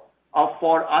critical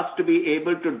for us to be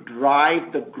able to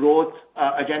drive the growth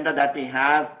agenda that we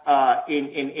have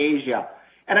in Asia.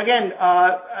 And again,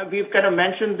 we've kind of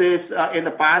mentioned this in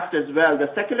the past as well. The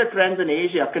secular trends in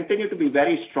Asia continue to be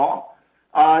very strong.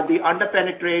 The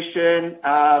underpenetration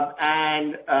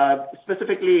and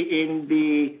specifically in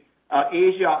the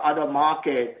Asia Other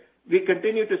market, we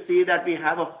continue to see that we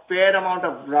have a fair amount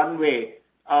of runway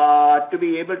to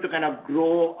be able to kind of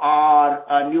grow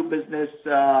our new business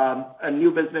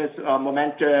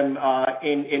momentum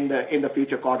in the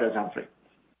future quarters, Humphrey.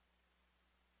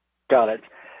 Got it.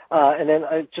 And then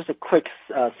just a quick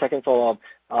second follow-up.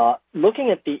 Looking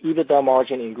at the EBITDA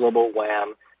margin in Global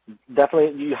WAM,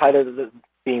 definitely you highlighted it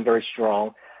being very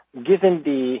strong. Given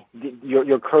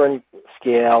your current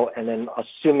scale and then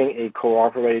assuming a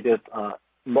cooperative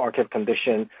market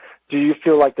condition, do you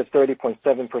feel like the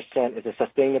 30.7% is a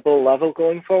sustainable level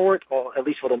going forward, or at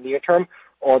least for the near term,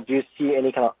 or do you see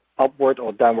any kind of upward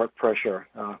or downward pressure?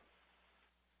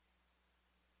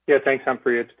 Yeah, thanks,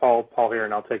 Humphrey. It's Paul here,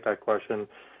 and I'll take that question.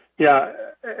 Yeah,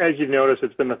 as you've noticed,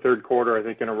 it's been the third quarter, I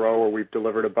think, in a row where we've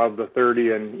delivered above the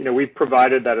 30, and we've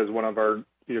provided that as one of our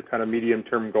kind of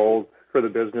medium-term goals for the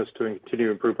business to continue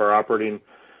to improve our operating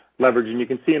leverage. And you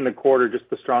can see in the quarter just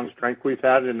the strong strength we've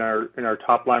had in our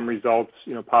top line results,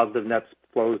 positive net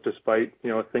flows despite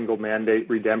a single mandate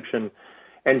redemption,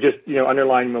 and just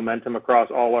underlying momentum across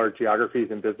all our geographies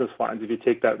and business lines. If you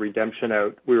take that redemption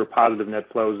out, we were positive net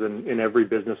flows in every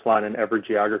business line and every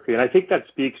geography. And I think that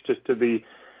speaks just to the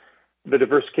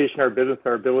diversification of our business,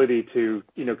 our ability to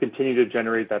continue to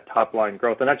generate that top line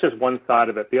growth. And that's just one side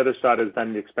of it. The other side is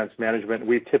then the expense management.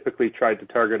 We've typically tried to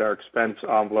target our expense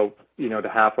envelope to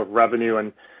half of revenue,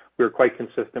 and we were quite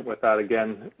consistent with that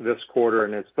again this quarter.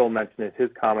 And as Phil mentioned in his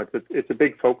comments, it's a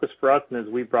big focus for us. And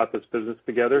as we brought this business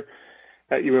together,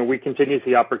 we continue to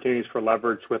see opportunities for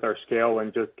leverage with our scale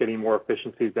and just getting more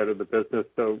efficiencies out of the business.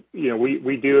 So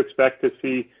we do expect to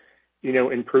see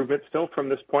improvement still from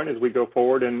this point as we go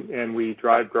forward and we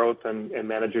drive growth and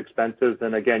manage expenses.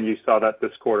 And again, you saw that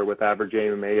this quarter with average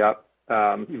AUMA up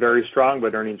very strong,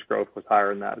 but earnings growth was higher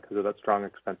than that because of that strong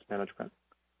expense management.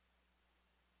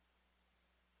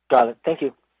 Got it. Thank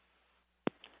you.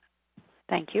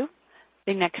 Thank you.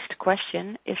 The next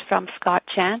question is from Scott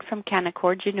Chan from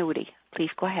Canaccord Genuity. Please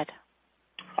go ahead.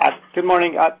 Good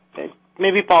morning.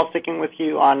 maybe Paul, sticking with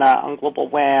you on Global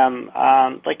WAM,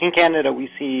 like in Canada, we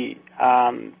see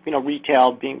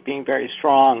retail being very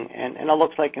strong, and it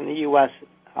looks like in the U.S.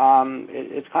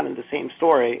 It's kind of the same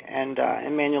story, and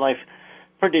Manulife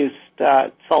produced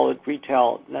solid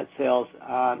retail net sales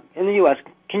in the U.S.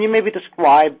 Can you maybe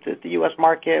describe the U.S.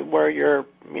 market where you're,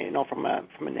 from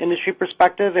an industry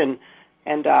perspective, and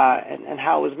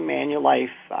how is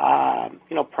Manulife,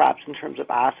 perhaps in terms of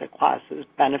asset classes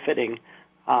benefiting,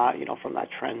 from that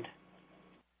trend?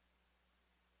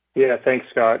 Yeah, thanks,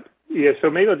 Scott. Yeah, so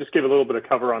maybe I'll just give a little bit of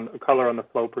color on the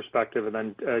flow perspective, and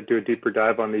then do a deeper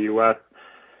dive on the U.S.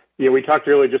 Yeah, we talked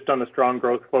earlier just on the strong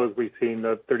growth flows we've seen,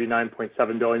 the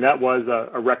 $39.7 billion. That was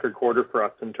a record quarter for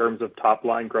us in terms of top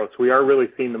line growth. So we are really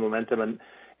seeing the momentum, and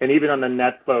even on the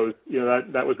net flows,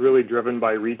 that was really driven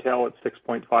by retail at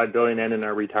 $6.5 billion and in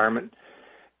our retirement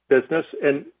business.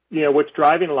 And what's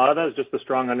driving a lot of that is just the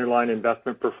strong underlying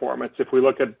investment performance. If we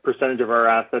look at percentage of our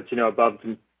assets, above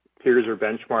peers or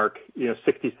benchmark,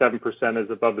 67% is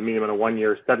above the median on a 1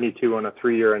 year, 72 on a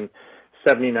 3 year, and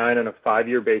 79 on a 5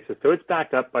 year basis. So it's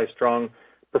backed up by strong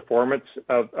performance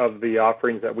of the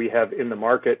offerings that we have in the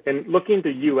market. And looking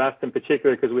to U.S. in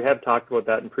particular, because we have talked about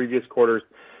that in previous quarters,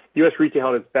 U.S.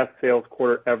 retail had its best sales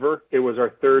quarter ever. It was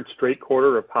our third straight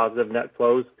quarter of positive net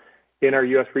flows in our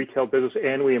U.S. retail business,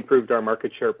 and we improved our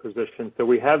market share position. So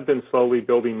we have been slowly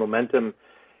building momentum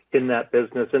in that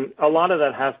business, and a lot of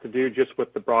that has to do just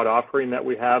with the broad offering that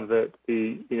we have,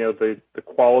 the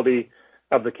quality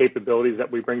of the capabilities that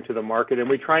we bring to the market, and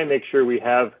we try and make sure we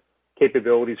have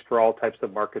capabilities for all types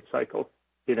of market cycles.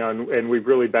 And we've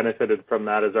really benefited from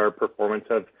that as our performance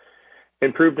have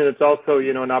improved. And it's also,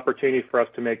 an opportunity for us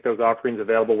to make those offerings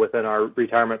available within our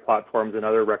retirement platforms and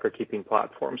other record-keeping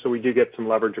platforms. So we do get some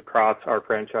leverage across our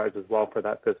franchise as well for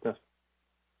that business.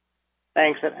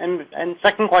 Thanks. And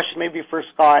second question, maybe for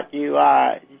Scott, you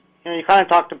kind of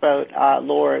talked about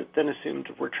lower than assumed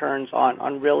returns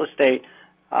on real estate.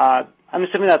 I'm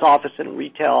assuming that's office and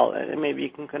retail, and maybe you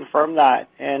can confirm that.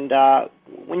 And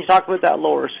when you talk about that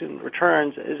lower assumed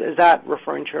returns, is that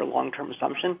referring to your long-term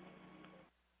assumption?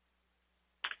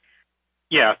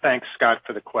 Yeah, thanks, Scott,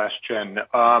 for the question.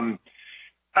 I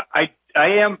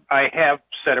have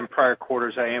said in prior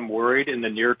quarters I am worried in the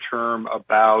near term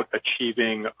about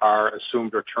achieving our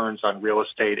assumed returns on real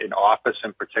estate in office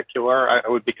in particular. I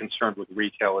would be concerned with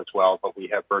retail as well, but we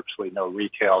have virtually no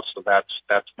retail, so that's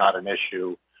not an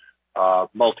issue.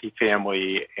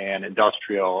 Multifamily and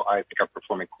industrial, I think, are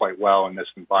performing quite well in this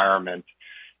environment.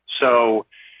 So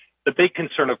the big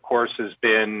concern, of course, has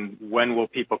been when will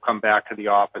people come back to the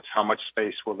office? How much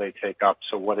space will they take up?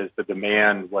 So what is the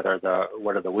demand? What are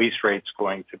the lease rates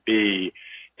going to be?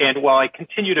 And while I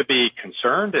continue to be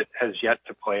concerned, it has yet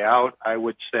to play out. I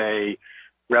would say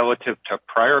relative to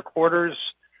prior quarters,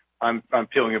 I'm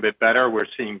feeling a bit better. We're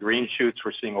seeing green shoots.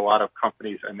 We're seeing a lot of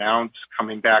companies announce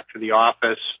coming back to the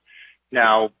office.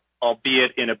 Now,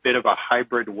 albeit in a bit of a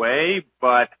hybrid way,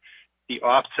 but the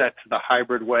offset to the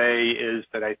hybrid way is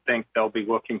that I think they'll be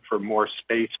looking for more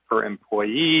space per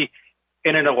employee,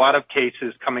 and in a lot of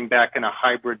cases coming back in a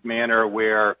hybrid manner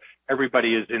where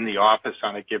everybody is in the office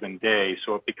on a given day,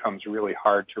 so it becomes really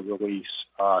hard to release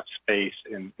space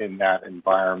in that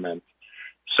environment.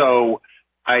 So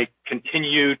I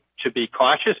continue to be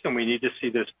cautious, and we need to see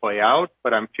this play out,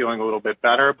 but I'm feeling a little bit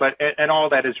better. And all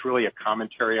that is really a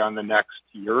commentary on the next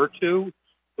year or two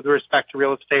with respect to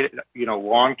real estate.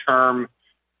 Long term,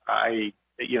 I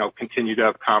continue to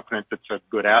have confidence it's a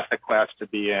good asset class to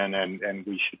be in, and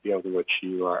we should be able to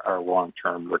achieve our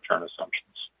long-term return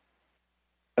assumptions.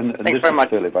 And Thanks very much.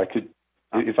 Phil, if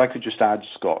I could just add,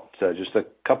 Scott, just a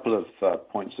couple of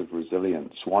points of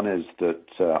resilience. One is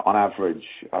that on average,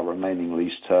 our remaining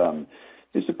lease term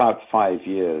is about 5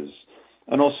 years.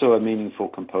 And also a meaningful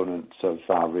component of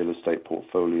our real estate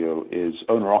portfolio is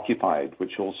owner-occupied,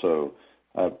 which also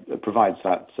provides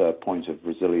that point of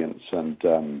resilience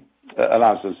and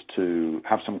allows us to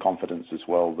have some confidence as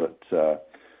well that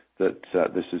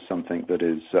this is something that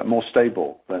is more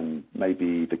stable than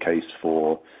maybe the case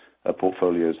for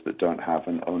portfolios that don't have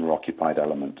an owner-occupied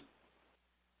element.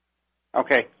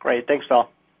 Okay, great. Thanks, Phil.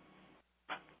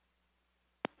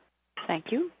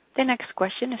 Thank you. The next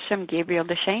question is from Gabriel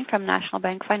Dechaine from National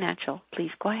Bank Financial.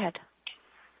 Please go ahead.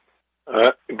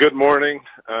 Good morning.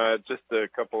 Just a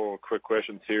couple quick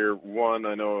questions here. One,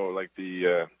 I know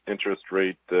the interest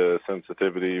rate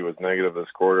sensitivity was negative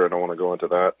this quarter. I don't want to go into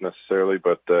that necessarily,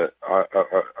 but I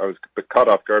was caught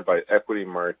off guard by equity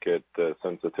market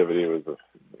sensitivity. It was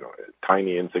a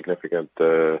tiny, insignificant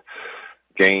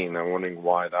gain. I'm wondering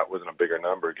why that wasn't a bigger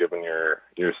number given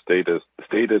your stated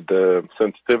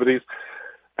sensitivities.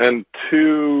 And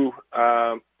two,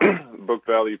 book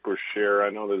value per share. I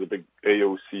know there's a big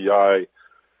AOCI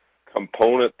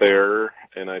component there,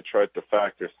 and I tried to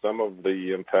factor some of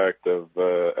the impact of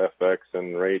FX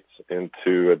and rates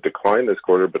into a decline this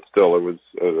quarter, but still it was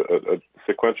a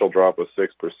sequential drop of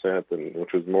 6%, and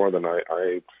which was more than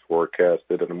I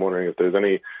forecasted. And I'm wondering if there's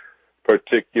any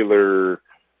particular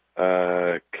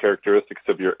characteristics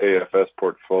of your AFS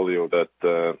portfolio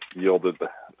that yielded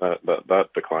that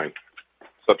decline,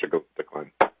 such a good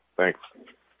decline. Thanks.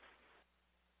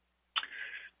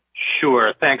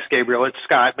 Sure. Thanks, Gabriel. It's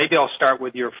Scott. Maybe I'll start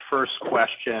with your first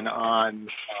question on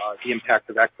the impact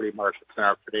of equity markets in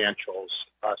our financials.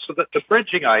 So the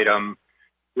bridging item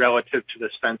relative to the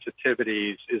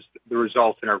sensitivities is the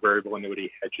result in our variable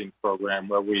annuity hedging program,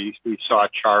 where we saw a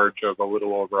charge of a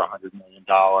little over $100 million.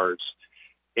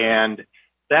 And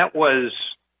that was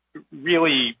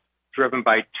really driven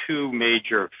by two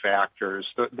major factors.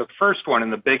 The first one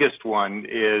and the biggest one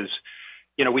is,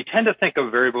 we tend to think of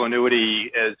variable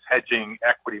annuity as hedging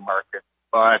equity market,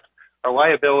 but our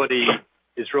liability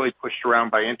is really pushed around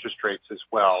by interest rates as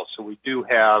well. So we do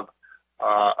have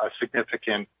a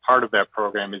significant part of that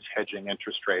program is hedging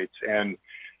interest rates. And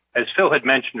as Phil had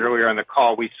mentioned earlier on the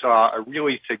call, we saw a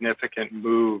really significant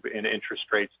move in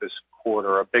interest rates this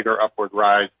quarter, a bigger upward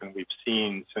rise than we've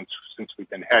seen since we've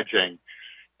been hedging.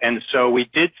 And so we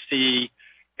did see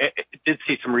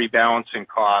some rebalancing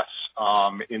costs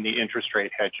in the interest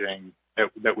rate hedging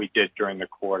that we did during the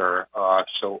quarter.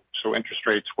 So interest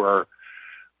rates were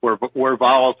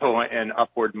volatile and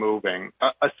upward moving.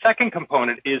 A second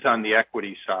component is on the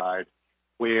equity side,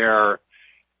 where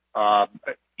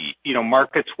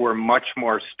markets were much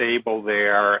more stable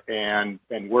there and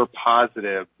were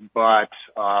positive, but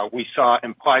we saw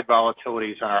implied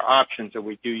volatilities on our options, and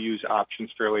we do use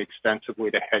options fairly extensively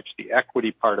to hedge the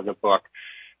equity part of the book.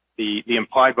 The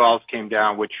implied vols came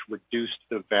down, which reduced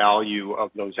the value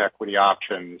of those equity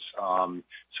options.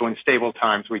 So in stable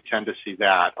times, we tend to see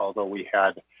that, although we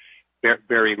had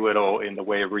very little in the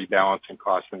way of rebalancing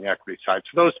costs on the equity side.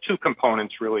 So those two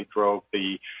components really drove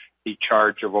the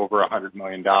charge of over $100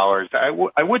 million.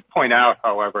 I would point out,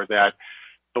 however, that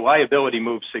the liability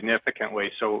moved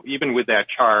significantly. So even with that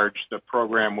charge, the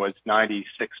program was 96%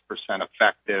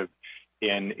 effective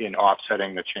in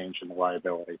offsetting the change in the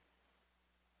liability.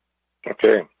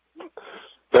 Okay.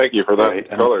 Thank you for that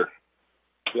color.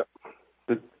 Yep.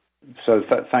 So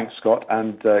thanks, Scott.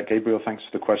 And Gabriel, thanks for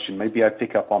the question. Maybe I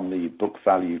pick up on the book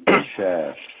value per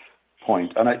share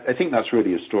point. And I think that's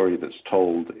really a story that's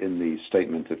told in the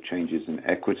statement of changes in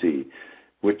equity,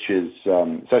 which is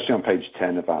it's actually on page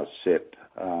 10 of our SIP,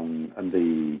 and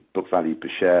the book value per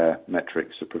share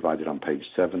metrics are provided on page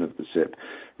 7 of the SIP.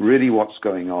 Really what's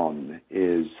going on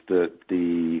is that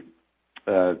the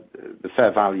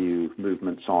fair value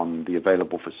movements on the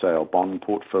available for sale bond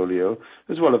portfolio,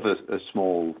 as well as a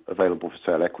small available for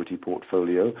sale equity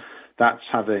portfolio, that's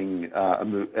having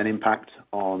an impact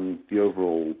on the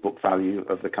overall book value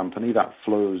of the company. That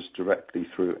flows directly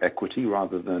through equity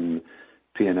rather than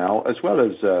P&L, as well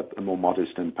as a more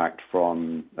modest impact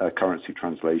from currency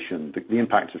translation, the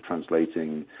impact of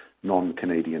translating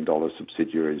non-Canadian dollar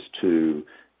subsidiaries to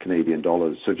Canadian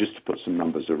dollars. So just to put some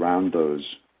numbers around those,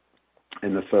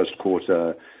 in the first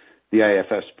quarter, the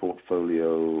AFS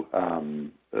portfolio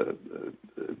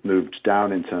moved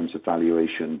down in terms of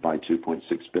valuation by $2.6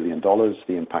 billion.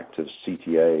 The impact of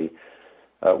CTA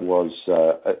was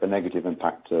a negative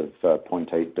impact of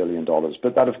 $0.8 billion.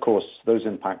 But that, of course, those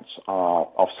impacts are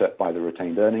offset by the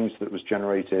retained earnings that was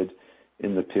generated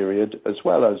in the period, as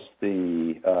well as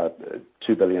the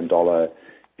 $2 billion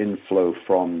inflow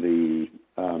from the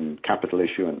capital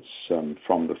issuance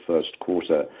from the first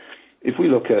quarter. If we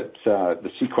look at the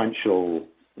sequential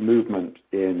movement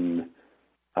in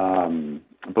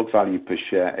book value per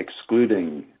share,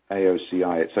 excluding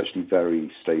AOCI, it's actually very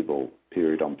stable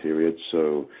period on period.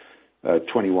 So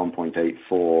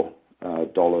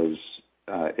 $21.84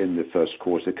 in the first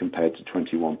quarter compared to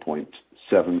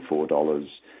 $21.74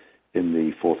 in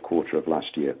the fourth quarter of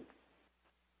last year.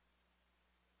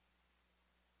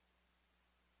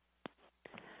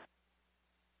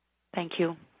 Thank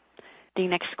you. The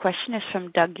next question is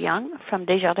from Doug Young from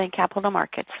Desjardins Capital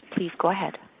Markets. Please go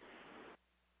ahead.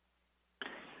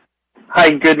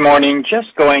 Hi, good morning.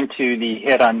 Just going to the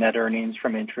hit on net earnings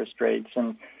from interest rates.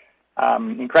 And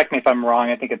correct me if I'm wrong,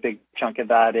 I think a big chunk of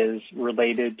that is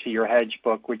related to your hedge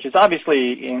book, which is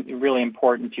obviously really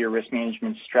important to your risk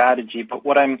management strategy. But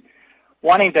what I'm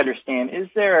wanting to understand, is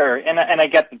there, and I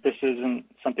get that this isn't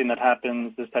something that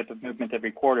happens, this type of movement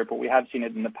every quarter, but we have seen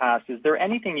it in the past. Is there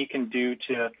anything you can do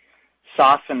to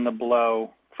soften the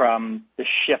blow from the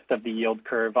shift of the yield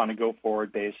curve on a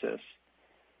go-forward basis?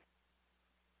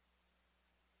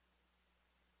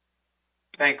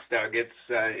 Thanks, Doug.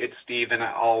 It's Steve, and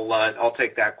I'll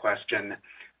take that question.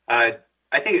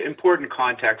 I think important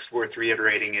context worth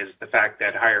reiterating is the fact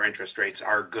that higher interest rates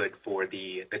are good for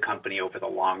the company over the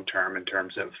long term in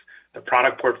terms of the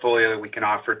product portfolio that we can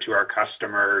offer to our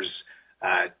customers,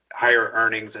 higher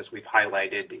earnings as we've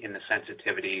highlighted in the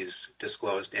sensitivities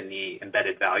disclosed in the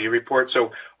embedded value report.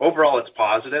 So overall, it's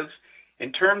positive.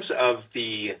 In terms of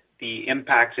the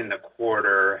impacts in the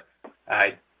quarter,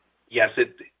 yes,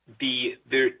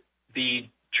 the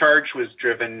charge was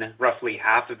driven, roughly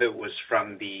half of it was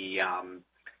from the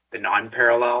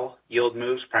non-parallel yield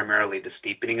moves, primarily the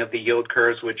steepening of the yield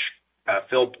curves, which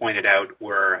Phil pointed out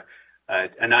were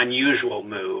an unusual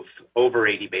move, over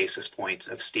 80 basis points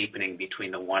of steepening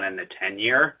between the 1 and the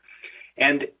 10-year.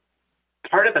 And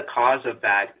part of the cause of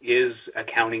that is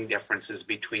accounting differences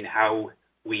between how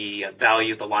we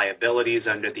value the liabilities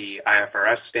under the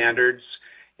IFRS standards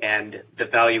and the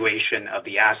valuation of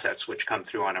the assets, which come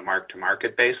through on a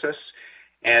mark-to-market basis.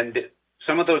 And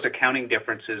some of those accounting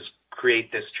differences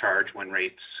create this charge when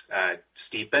rates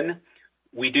steepen.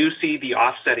 We do see the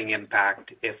offsetting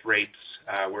impact if rates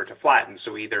were to flatten.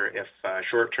 So either if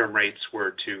short-term rates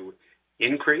were to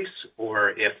increase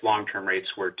or if long-term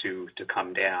rates were to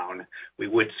come down, we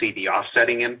would see the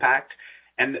offsetting impact.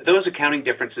 And those accounting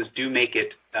differences do make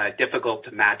it difficult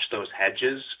to match those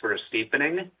hedges for a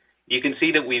steepening. You can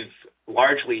see that we've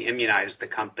largely immunized the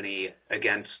company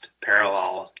against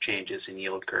parallel changes in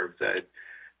yield curve.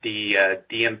 The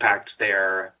impacts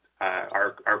there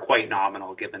are quite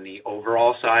nominal given the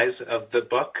overall size of the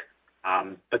book,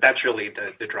 but that's really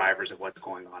the drivers of what's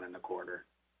going on in the quarter.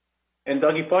 And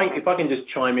Doug, if I can just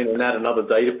chime in and add another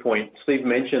data point, Steve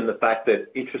mentioned the fact that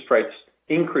interest rates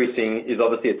increasing is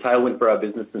obviously a tailwind for our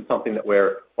business and something that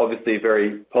we're obviously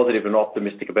very positive and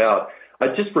optimistic about.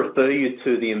 I'd just refer you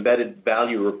to the embedded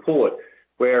value report,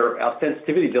 where our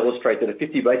sensitivities illustrate that a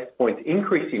 50 basis points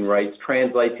increase in rates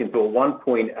translates into a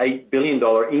 $1.8 billion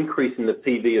increase in the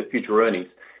PV of future earnings.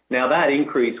 Now, that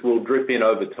increase will drip in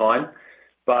over time,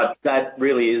 but that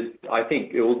really is, I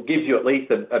think, it will give you at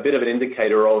least a bit of an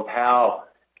indicator of how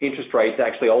interest rates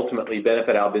actually ultimately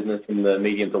benefit our business in the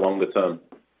medium to longer term.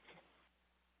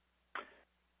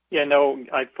 Yeah, no,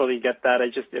 I fully get that.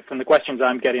 From the questions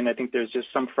I'm getting, I think there's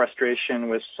just some frustration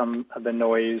with some of the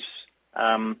noise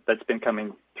that's been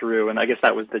coming through, and I guess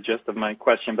that was the gist of my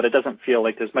question, but it doesn't feel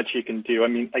like there's much you can do. I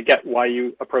mean, I get why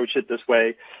you approach it this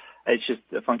way. It's just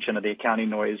a function of the accounting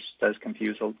noise does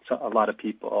confuse a lot of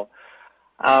people.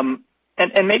 And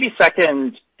maybe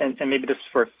second, and maybe this is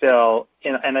for Phil,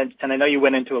 and I know you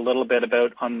went into a little bit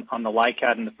about on the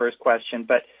LICAT in the first question,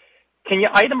 but can you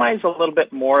itemize a little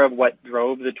bit more of what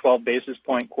drove the 12 basis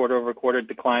point quarter-over-quarter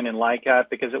decline in LICAT?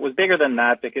 Because it was bigger than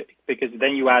that, because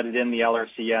then you added in the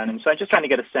LRCN. And so I'm just trying to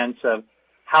get a sense of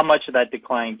how much of that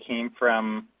decline came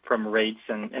from rates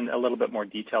and a little bit more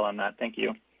detail on that. Thank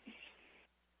you.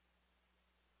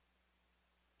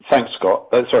 Thanks, Scott.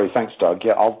 Thanks, Doug.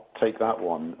 Yeah, I'll take that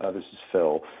one. This is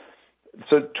Phil.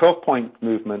 So 12-point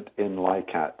movement in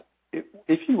LICAT.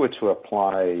 If you were to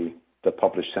apply the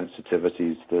published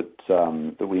sensitivities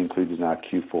that we included in our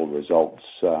Q4 results,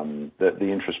 the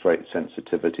interest rate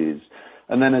sensitivities,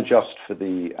 and then adjust for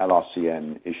the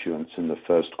LRCN issuance in the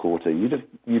first quarter,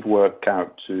 you'd work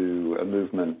out to a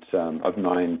movement of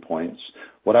 9 points.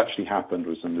 What actually happened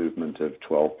was a movement of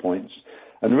 12 points.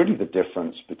 And really the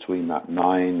difference between that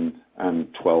 9 and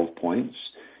 12 points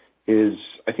is,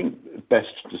 I think,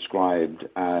 best described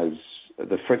as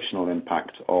the frictional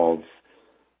impact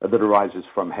that arises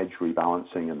from hedge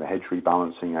rebalancing and the hedge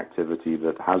rebalancing activity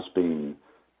that has been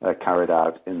carried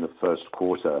out in the first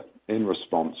quarter in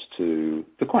response to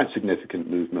the quite significant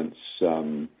movements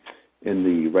in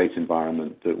the rate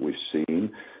environment that we've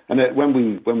seen. And that when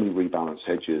we rebalance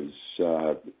hedges,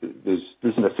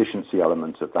 there's an efficiency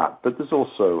element of that, but there's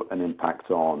also an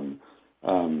impact on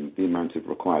the amount of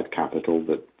required capital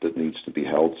that needs to be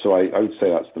held. So I would say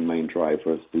that's the main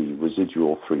driver of the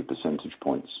residual 3 percentage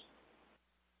points.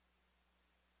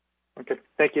 Okay,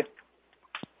 thank you.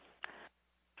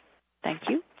 Thank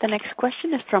you. The next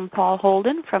question is from Paul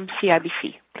Holden from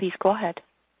CIBC. Please go ahead.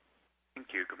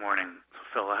 Thank you. Good morning.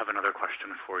 Phil, I have another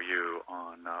question for you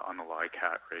on the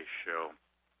LICAT ratio.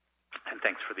 And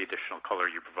thanks for the additional color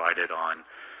you provided on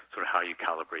sort of how you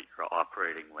calibrate your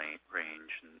operating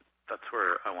range. And that's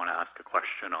where I want to ask a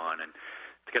question on. And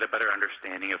to get a better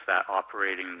understanding if that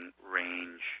operating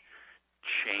range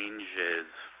changes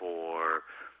for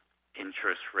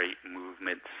interest rate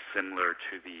movements similar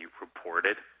to the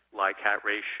reported LICAT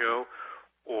ratio,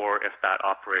 or if that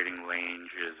operating range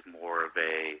is more of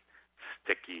a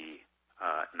sticky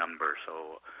number.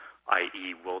 So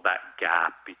i.e., will that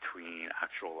gap between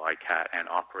actual LICAT and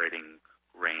operating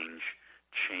range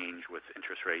change with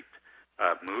interest rate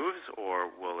moves, or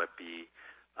will it be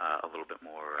a little bit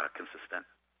more consistent?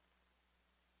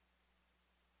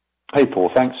 Hey,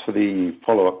 Paul. Thanks for the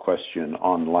follow-up question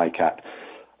on LICAT.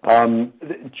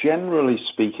 Generally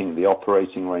speaking, the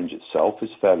operating range itself is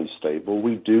fairly stable.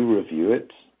 We do review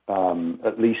it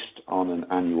at least on an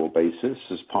annual basis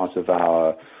as part of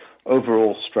our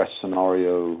overall stress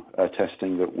scenario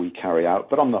testing that we carry out.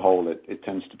 But on the whole, it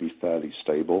tends to be fairly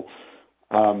stable.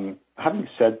 Having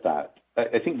said that,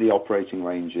 I think the operating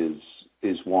range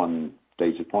is one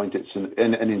data point. It's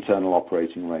an internal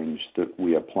operating range that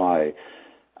we apply.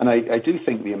 And I do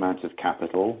think the amount of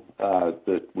capital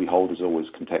that we hold is always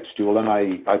contextual. And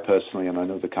I personally, and I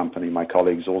know the company, my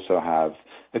colleagues also have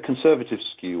a conservative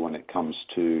skew when it comes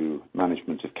to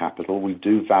management of capital. We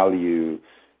do value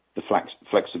the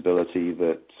flexibility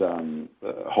that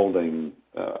holding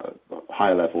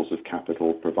higher levels of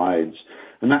capital provides.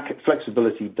 And that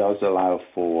flexibility does allow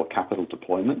for capital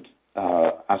deployment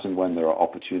as and when there are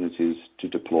opportunities to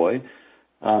deploy.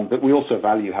 But we also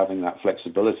value having that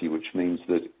flexibility, which means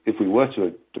that if we were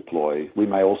to deploy, we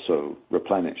may also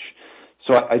replenish.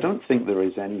 So I don't think there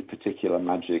is any particular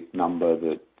magic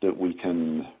number that we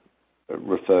can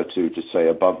refer to say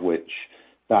above which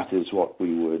that is what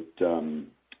we would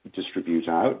distribute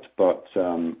out. But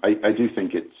I do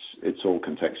think it's all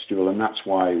contextual, and that's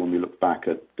why when we look back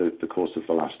at the course of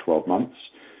the last 12 months,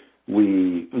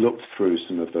 we looked through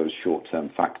some of those short-term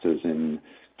factors in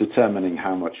determining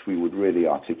how much we would really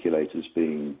articulate as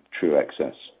being true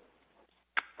excess.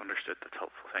 Understood. That's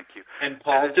helpful. Thank you. And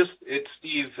Paul, it's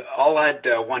Steve. I'll add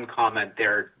one comment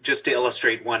there just to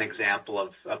illustrate one example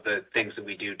of the things that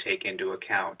we do take into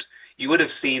account. You would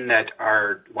have seen that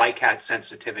our LICAT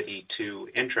sensitivity to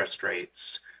interest rates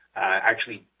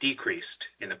actually decreased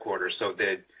in the quarter. So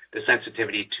the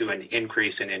sensitivity to an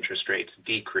increase in interest rates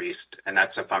decreased, and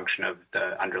that's a function of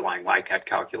the underlying LICAT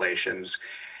calculations.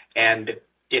 And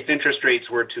if interest rates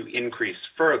were to increase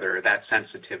further, that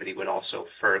sensitivity would also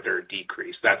further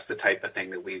decrease. That's the type of thing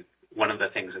that one of the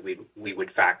things that we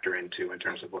would factor into in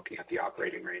terms of looking at the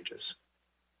operating ranges.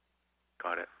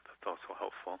 Got it. That's also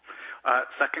helpful.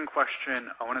 Second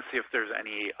question, I want to see if there's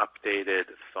any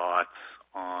updated thoughts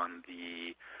on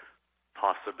the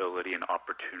possibility and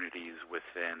opportunities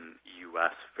within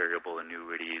U.S. variable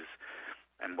annuities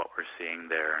and what we're seeing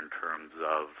there in terms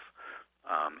of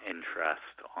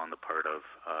interest on the part of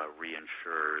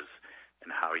reinsurers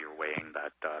and how you're weighing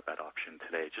that option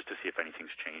today, just to see if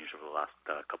anything's changed over the last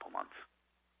couple months.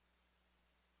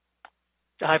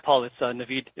 Hi, Paul. It's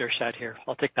Naveed Irshad here.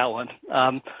 I'll take that one.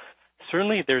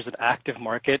 Certainly, there's an active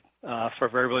market for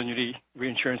variable annuity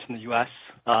reinsurance in the U.S.,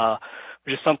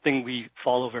 which is something we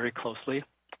follow very closely.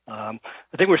 I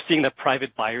think we're seeing that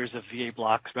private buyers of VA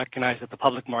blocks recognize that the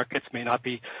public markets may not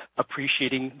be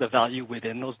appreciating the value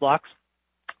within those blocks.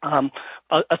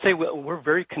 I'd say we're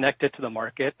very connected to the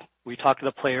market. We talk to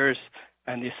the players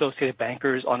and the associated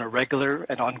bankers on a regular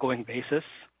and ongoing basis.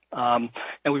 And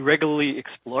we regularly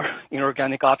explore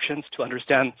inorganic options to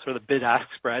understand sort of the bid-ask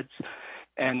spreads,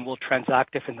 and we'll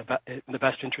transact if in the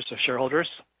best interest of shareholders.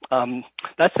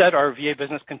 That said, our VA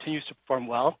business continues to perform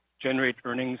well, generate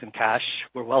earnings and cash.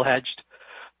 We're well hedged.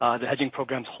 The hedging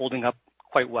program's holding up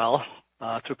quite well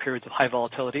through periods of high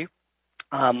volatility.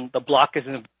 The block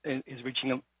is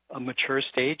reaching a mature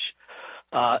stage.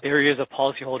 Areas of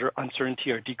policyholder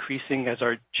uncertainty are decreasing as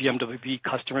our GMWB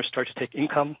customers start to take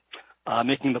income,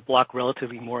 making the block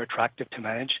relatively more attractive to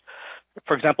manage.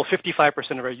 For example,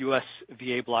 55% of our U.S.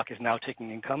 VA block is now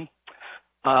taking income.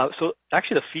 So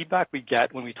actually the feedback we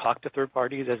get when we talk to third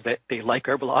parties is that they like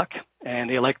our block and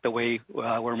they like the way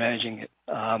we're managing it.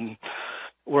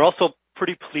 We're also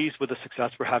pretty pleased with the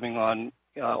success we're having on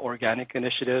organic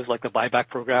initiatives like the buyback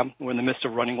program. We're in the midst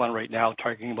of running one right now,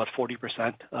 targeting about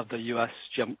 40% of the U.S.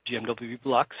 GMWB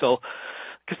block. So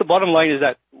I guess the bottom line is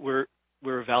that we're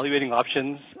evaluating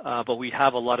options, but we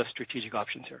have a lot of strategic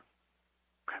options here.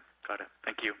 Okay, got it.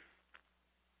 Thank you.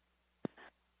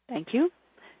 Thank you.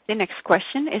 The next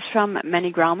question is from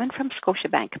Meny Grauman from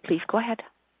Scotiabank. Please go ahead.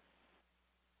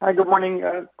 Hi, good morning.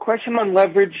 Question on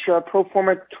leverage, pro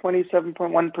forma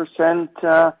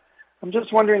 27.1%. I'm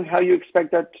just wondering how you expect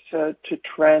that to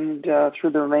trend through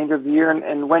the remainder of the year,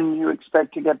 and when you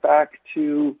expect to get back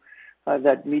to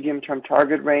that medium-term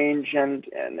target range. And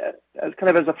as kind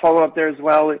of as a follow-up there as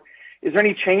well, is there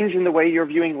any change in the way you're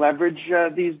viewing leverage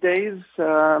these days?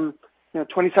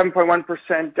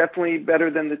 27.1%, definitely better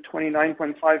than the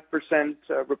 29.5%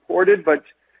 reported, but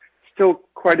still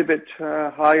quite a bit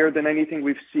higher than anything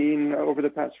we've seen over the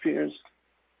past few years.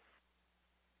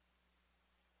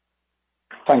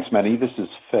 Thanks, Meny. This is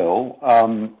Phil.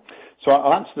 So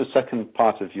I'll answer the second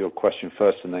part of your question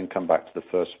first and then come back to the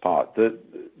first part.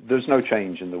 There's no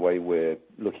change in the way we're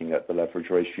looking at the leverage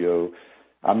ratio.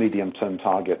 Our medium-term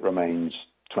target remains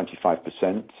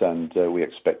 25%, and we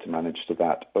expect to manage to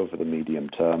that over the medium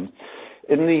term.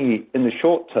 In the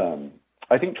short term,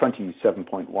 I think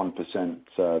 27.1%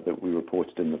 that we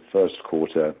reported in the first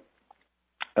quarter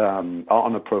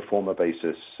on a pro forma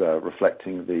basis,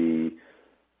 reflecting the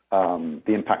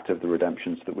impact of the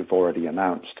redemptions that we've already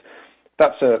announced.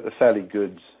 That's a fairly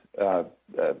good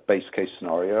base case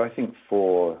scenario, I think,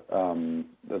 for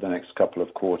the next couple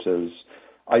of quarters.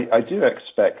 I do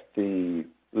expect the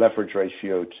leverage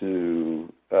ratio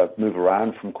to move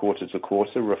around from quarter to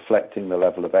quarter, reflecting the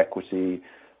level of equity,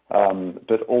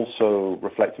 but also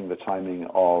reflecting the timing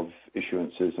of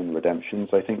issuances and redemptions.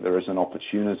 I think there is an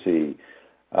opportunity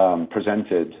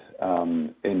presented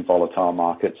in volatile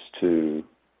markets to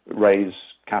raise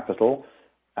capital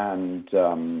and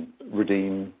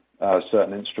redeem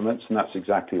certain instruments, and that's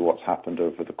exactly what's happened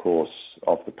over the course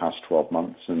of the past 12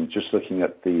 months. And just looking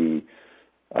at the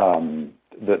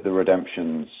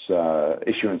redemptions,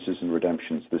 issuances and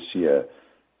redemptions this year,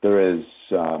 there is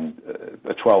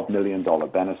a $12 million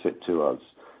benefit to us.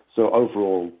 So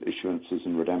overall issuances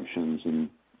and redemptions in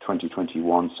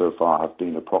 2021 so far have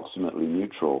been approximately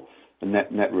neutral. The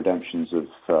net redemptions of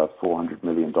 $400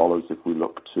 million if we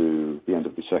look to the end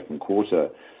of the second quarter.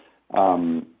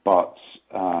 But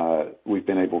we've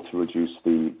been able to reduce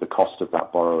the cost of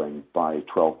that borrowing by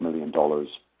 $12 million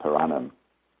per annum.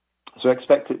 So I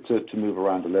expect it to move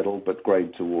around a little, but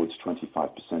grade towards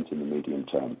 25% in the medium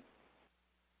term.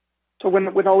 So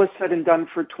when all is said and done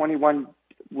for 21,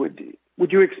 would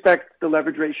you expect the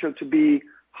leverage ratio to be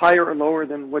higher or lower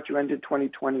than what you ended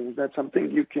 2020? Is that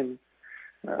something you can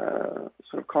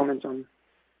sort of comment on?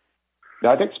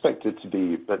 Yeah, I'd expect it to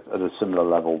be at a similar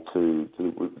level to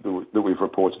that we've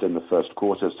reported in the first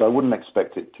quarter. So I wouldn't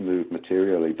expect it to move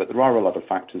materially, but there are a lot of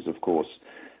factors, of course,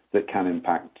 that can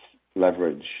impact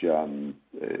leverage,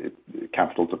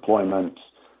 capital deployment,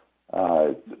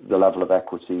 the level of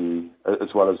equity,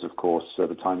 as well as, of course,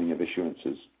 the timing of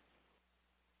issuances.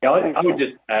 Yeah, I would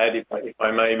just add, if I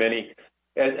may, Meny,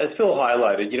 as Phil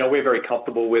highlighted, we're very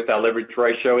comfortable with our leverage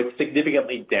ratio. It's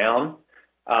significantly down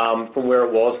from where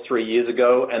it was 3 years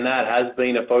ago, and that has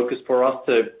been a focus for us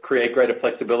to create greater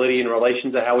flexibility in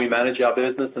relation to how we manage our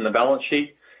business and the balance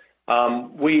sheet.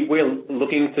 We're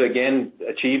looking to, again,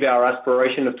 achieve our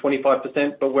aspiration of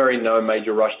 25%, but we're in no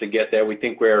major rush to get there. We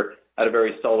think we're at a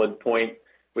very solid point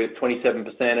with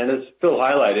 27%. And as Phil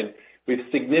highlighted, we've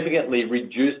significantly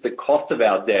reduced the cost of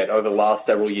our debt over the last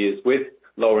several years with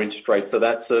lower interest rates, so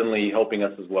that's certainly helping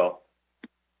us as well.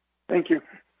 Thank you.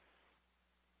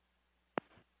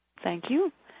 Thank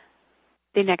you.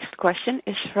 The next question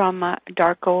is from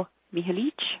Darko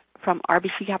Mihelic from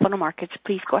RBC Capital Markets.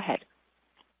 Please go ahead.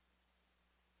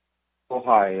 Oh,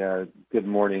 hi. Good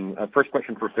morning. First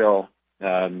question for Phil.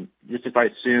 Just if I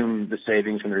assume the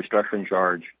savings from the restructuring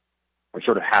charge are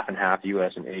sort of half and half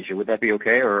U.S. and Asia, would that be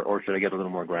okay, or should I get a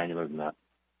little more granular than that?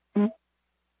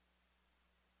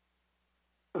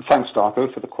 Thanks,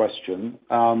 Darko, for the question.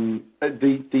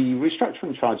 The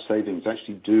restructuring charge savings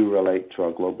actually do relate to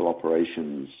our global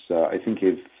operations. I think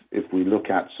if we look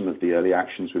at some of the early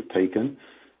actions we've taken,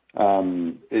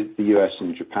 the US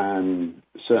and Japan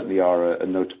certainly are a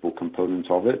notable component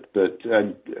of it, but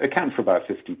account for about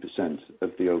 50%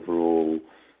 of the overall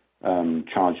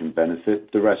charge and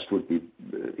benefit. The rest would be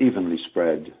evenly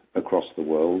spread across the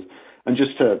world. And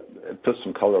just to put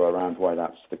some color around why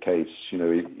that's the case,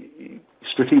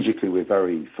 strategically we're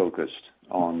very focused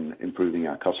on improving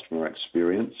our customer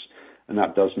experience, and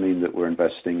that does mean that we're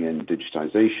investing in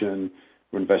digitization,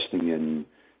 we're investing in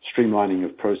streamlining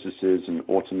of processes and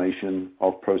automation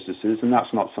of processes, and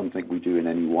that's not something we do in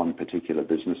any one particular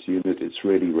business unit. It's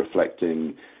really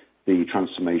reflecting the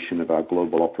transformation of our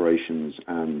global operations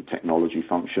and technology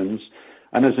functions.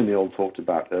 And as Anil talked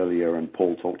about earlier and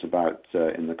Paul talked about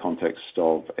in the context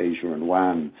of Asia and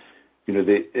WAM,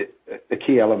 a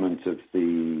key element of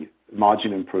the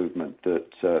margin improvement that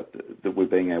we're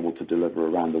being able to deliver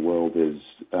around the world is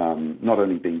not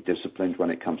only being disciplined when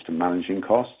it comes to managing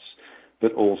costs,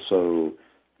 but also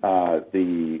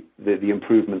the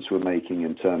improvements we're making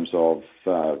in terms of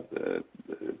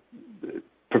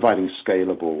providing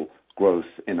scalable growth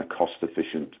in a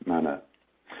cost-efficient manner.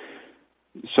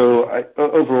 So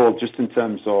overall, just in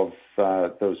terms of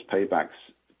those paybacks,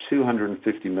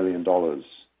 $250 million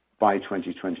by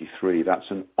 2023. That's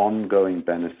an ongoing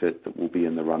benefit that will be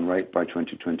in the run rate by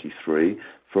 2023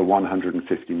 for a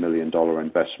 $150 million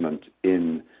investment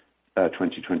in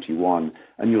 2021,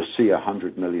 and you'll see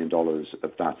 $100 million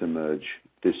of that emerge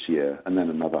this year, and then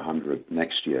another 100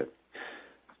 next year.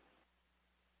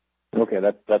 Okay,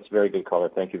 that's very good color.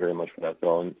 Thank you very much for that,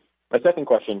 Phil. And my second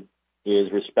question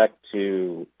is respect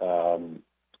to, I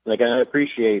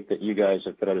appreciate that you guys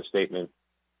have put out a statement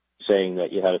saying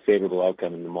that you had a favorable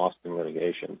outcome in the Mostyn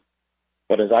litigation.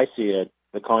 But as I see it,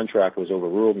 the contract was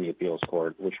overruled in the appeals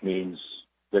court, which means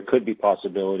there could be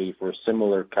possibility for a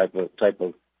similar type of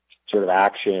sort of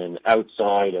action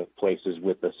outside of places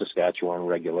with the Saskatchewan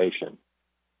regulation.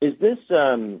 Is this,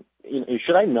 should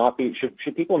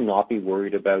people not be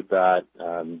worried about that?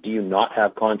 Do you not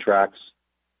have contracts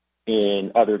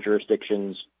in other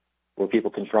jurisdictions where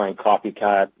people can try and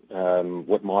copycat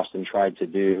what Mostyn tried to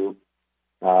do?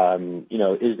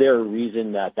 Is there a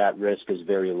reason that risk is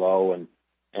very low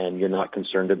and you're not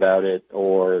concerned about it,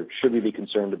 or should we be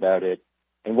concerned about it?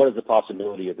 And what is the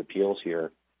possibility of appeals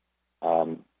here?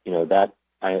 I'm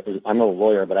no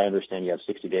lawyer, but I understand you have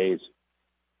 60 days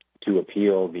to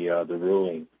appeal the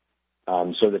ruling.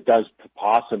 So that does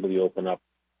possibly open up,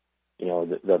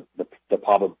 the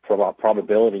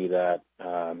probability that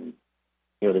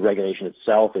the regulation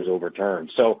itself is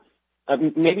overturned. So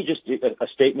maybe just a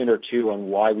statement or two on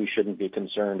why we shouldn't be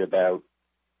concerned about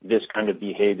this kind of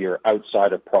behavior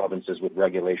outside of provinces with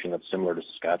regulation that's similar to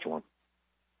Saskatchewan.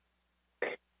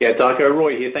 Yeah, Darko,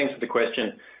 Roy here. Thanks for the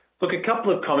question. Look, a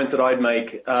couple of comments that I'd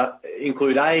make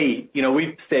include,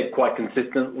 we've said quite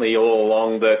consistently all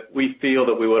along that we feel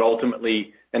that we would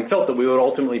ultimately, and felt that we would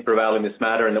ultimately prevail in this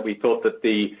matter, and that we thought that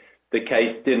the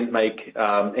case didn't make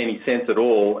any sense at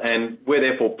all. And we're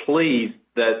therefore pleased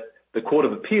that the Court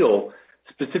of Appeal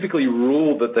specifically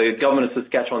ruled that the Government of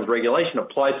Saskatchewan's regulation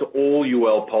applies to all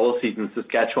UL policies in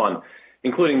Saskatchewan,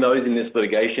 including those in this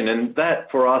litigation. And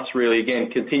that, for us, really, again,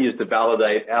 continues to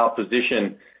validate our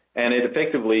position. And it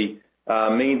effectively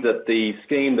means that the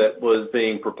scheme that was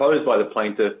being proposed by the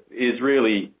plaintiff is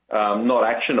really not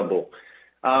actionable.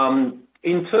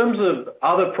 In terms of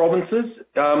other provinces,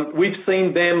 we've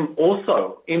seen them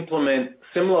also implement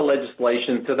similar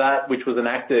legislation to that which was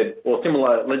enacted, or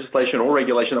similar legislation or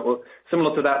regulation that was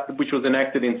similar to that which was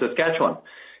enacted in Saskatchewan.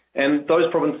 And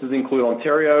those provinces include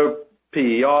Ontario,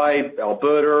 PEI,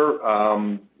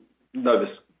 Alberta, Nova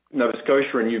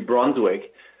Scotia, and New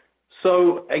Brunswick.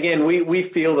 So again, we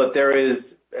feel that there is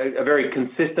a very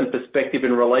consistent perspective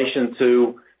in relation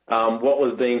to what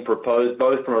was being proposed,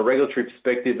 both from a regulatory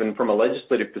perspective and from a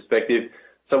legislative perspective.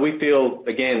 So we feel,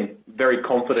 again, very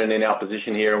confident in our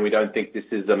position here, and we don't think this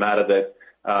is a matter that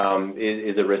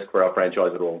is a risk for our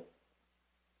franchise at all.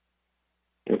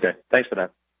 Okay, thanks for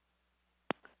that.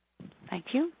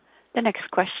 Thank you. The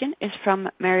next question is from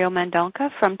Mario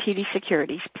Mendonca from TD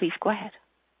Securities. Please go ahead.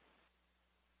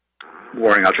 Good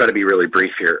morning. I'll try to be really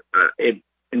brief here.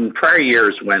 In prior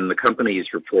years, when the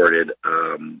companies reported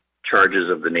charges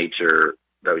of the nature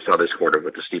that we saw this quarter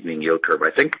with the steepening yield curve,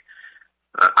 I think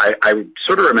I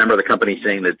sort of remember the company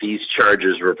saying that these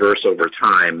charges reverse over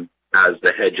time as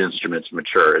the hedge instruments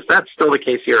mature. Is that still the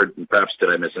case here, or perhaps did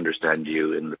I misunderstand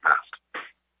you in the past?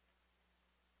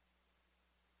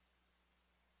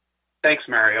 Thanks,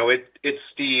 Mario. It's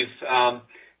Steve.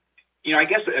 I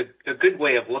guess a good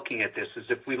way of looking at this is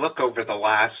if we look over the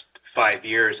last 5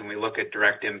 years and we look at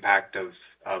direct impact of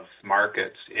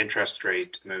markets, interest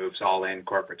rate moves, all in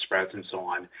corporate spreads and so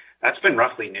on, that's been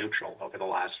roughly neutral over the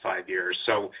last 5 years.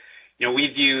 So, we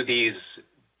view these,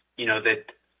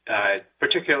 that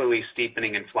particularly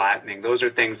steepening and flattening, those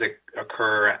are things that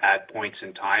occur at points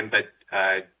in time, but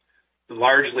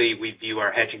largely we view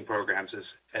our hedging programs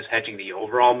as hedging the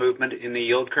overall movement in the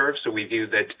yield curve. So we view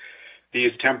that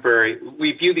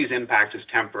we view these impacts as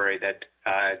temporary that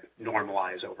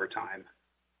normalize over time.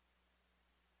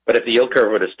 But if the yield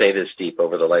curve were to stay this steep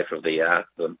over the life of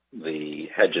the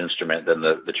hedge instrument, then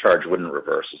the charge wouldn't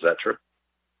reverse. Is that true?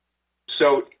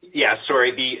 So, yeah,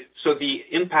 sorry. The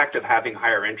impact of having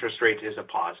higher interest rates is a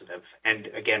positive. And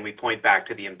again, we point back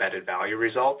to the embedded value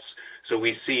results. So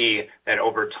we see that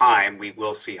over time, we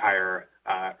will see higher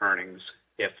earnings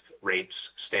if rates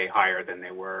stay higher than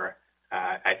they were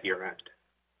at year end.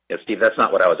 Yeah, Steve, that's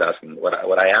not what I was asking.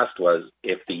 What I asked was,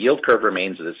 if the yield curve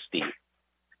remains this steep,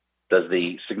 does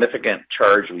the significant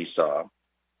charge we saw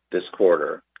this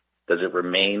quarter, does it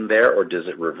remain there, or does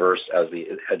it reverse as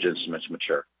the hedge instruments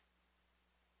mature?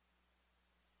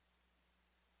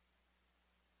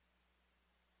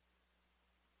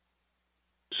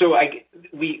 So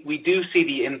we do see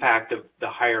the impact of the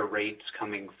higher rates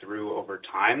coming through over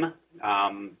time.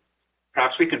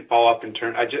 Perhaps we can follow up in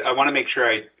turn. I want to make sure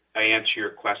I answer your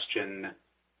question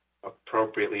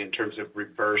appropriately in terms of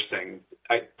reversing.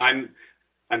 I'm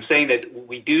saying that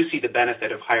we do see the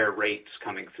benefit of higher rates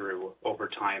coming through over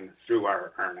time through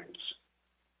our earnings.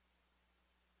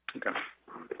 Okay.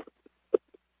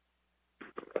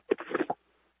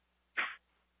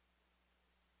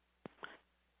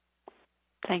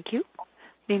 Thank you.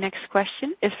 The next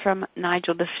question is from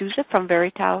Nigel D'Souza from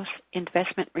Veritas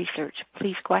Investment Research.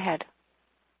 Please go ahead.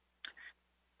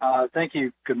 Thank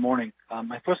you. Good morning.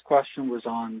 My first question was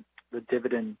on the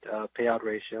dividend payout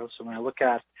ratio. So when I look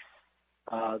at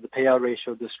the payout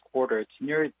ratio this quarter, it's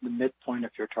near the midpoint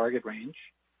of your target range.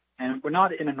 And we're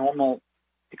not in a normal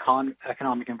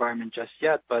economic environment just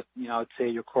yet, but I'd say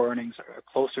your core earnings are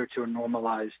closer to a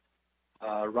normalized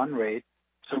run rate.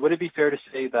 So would it be fair to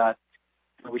say that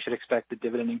we should expect the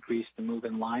dividend increase to move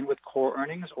in line with core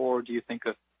earnings, or do you think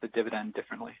of the dividend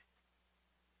differently?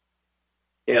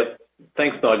 Yeah,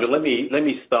 thanks, Nigel. Let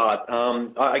me start.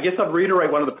 I guess I'd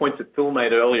reiterate one of the points that Phil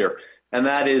made earlier, and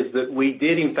that is that we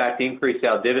did in fact increase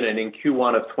our dividend in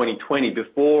Q1 of 2020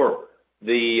 before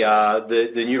the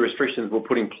new restrictions were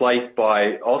put in place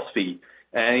by OSFI,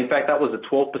 and in fact that was a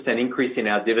 12% increase in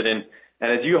our dividend.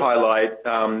 And as you highlight,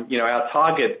 our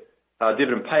target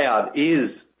dividend payout is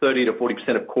 30 to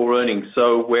 40% of core earnings.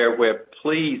 So we're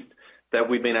pleased that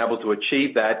we've been able to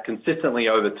achieve that consistently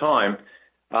over time.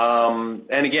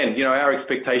 And again, our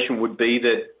expectation would be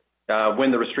that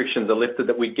when the restrictions are lifted,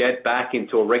 that we get back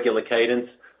into a regular cadence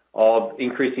of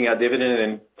increasing our dividend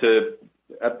and to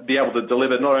be able to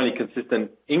deliver not only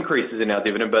consistent increases in our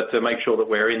dividend, but to make sure that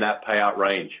we're in that payout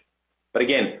range. But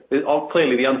again,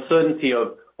 clearly the uncertainty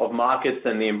of markets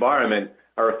and the environment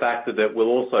are a factor that we'll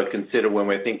also consider when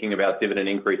we're thinking about dividend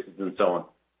increases and so on.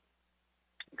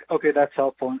 Okay, that's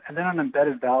helpful. And then on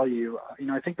embedded value,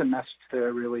 I think the message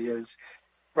there really is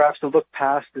perhaps to look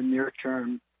past the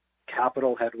near-term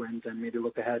capital headwinds and maybe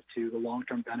look ahead to the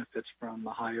long-term benefits from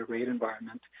a higher rate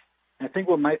environment. And I think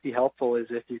what might be helpful is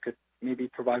if you could maybe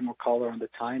provide more color on the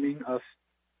timing of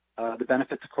the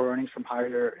benefits of core earnings from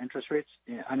higher interest rates.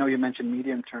 I know you mentioned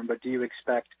medium term, but do you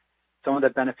expect some of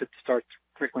that benefit to start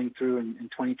trickling through in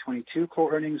 2022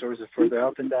 core earnings, or is it further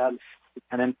out than that?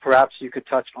 And then perhaps you could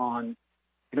touch on,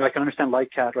 I can understand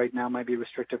LICAT right now might be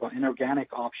restrictive on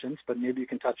inorganic options, but maybe you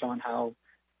can touch on how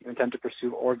you intend to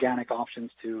pursue organic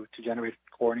options to generate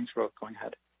core earnings growth going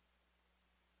ahead.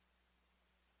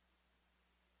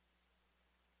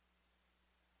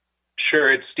 Sure,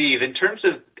 it's Steve. In terms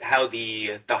of how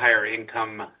the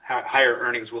higher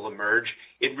earnings will emerge,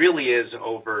 it really is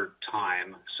over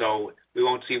time. So we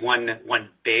won't see one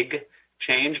big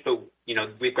change, but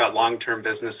we've got long-term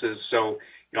businesses, so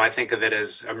I think of it as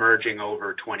emerging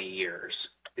over 20 years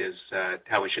is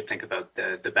how we should think about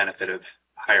the benefit of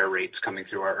higher rates coming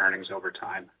through our earnings over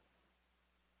time.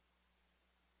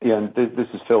 Yeah, and this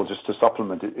is Phil, just to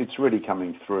supplement, it's really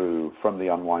coming through from the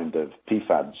unwind of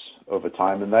PFADs over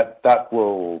time, and that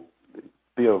will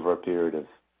be over a period of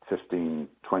 15,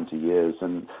 20 years.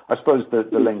 And I suppose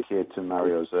the link here to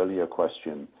Mario's earlier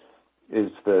question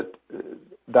is that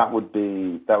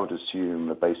would assume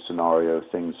a base scenario,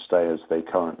 things stay as they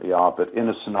currently are, but in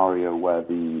a scenario where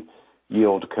the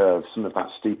yield curve, some of that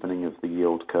steepening of the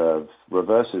yield curve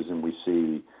reverses and we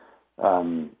see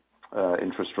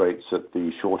interest rates at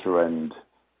the shorter end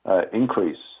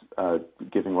increase,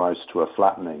 giving rise to a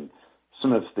flattening.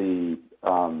 Some of the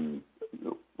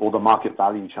all the market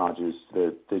value charges,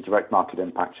 the direct market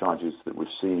impact charges that we've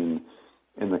seen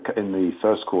in the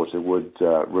first quarter would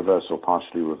reverse or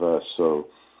partially reverse. So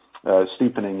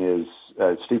steepening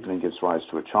gives rise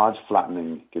to a charge,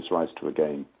 flattening gives rise to a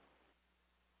gain.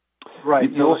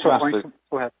 Right. You also asked.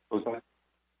 Go ahead.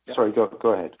 Yeah. Sorry.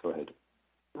 Go ahead.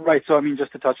 Right. So,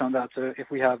 just to touch on that, so if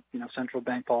we have, central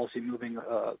bank policy moving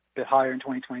a bit higher in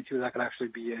 2022, that could actually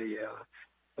be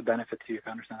a benefit to you, if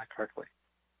I understand that correctly.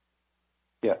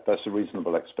 Yeah, that's a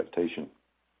reasonable expectation.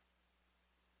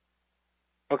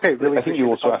 Okay. Really, I think you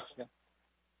also asked.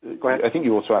 Yeah. Go ahead. I think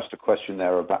you also asked a question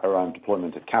there around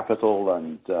deployment of capital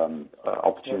and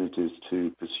opportunities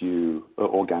to pursue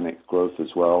organic growth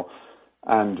as well.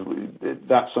 And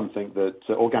that's something that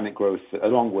organic growth,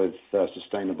 along with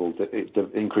sustainable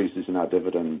increases in our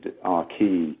dividend, are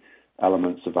key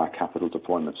elements of our capital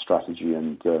deployment strategy,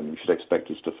 and you should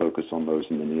expect us to focus on those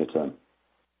in the near term.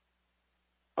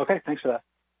 Okay, thanks for that.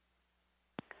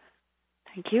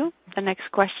 Thank you. The next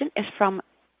question is from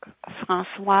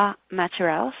François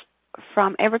Matterels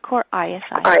from Evercore ISI.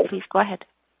 Hi. Please go ahead.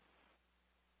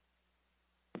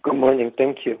 Good morning.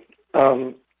 Thank you.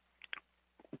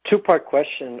 Two-part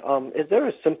question. Is there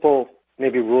a simple,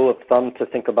 maybe rule of thumb to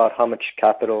think about how much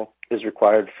capital is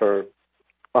required for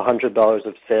 $100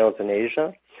 of sales in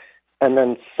Asia? And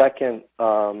then second,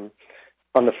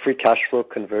 on the free cash flow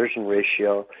conversion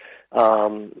ratio.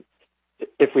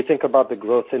 If we think about the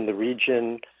growth in the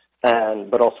region,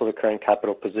 but also the current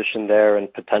capital position there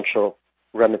and potential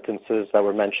remittances that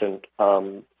were mentioned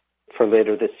for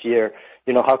later this year,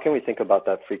 how can we think about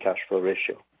that free cash flow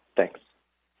ratio? Thanks.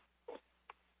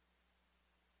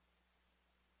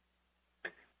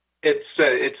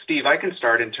 It's Steve. I can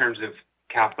start in terms of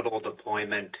capital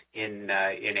deployment in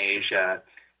Asia.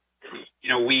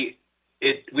 We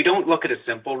don't look at a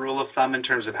simple rule of thumb in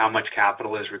terms of how much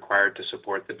capital is required to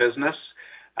support the business.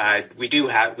 We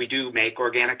do make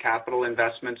organic capital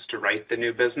investments to write the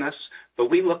new business, but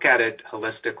we look at it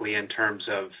holistically in terms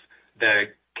of the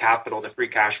capital, the free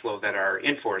cash flow that our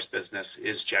in-force business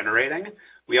is generating.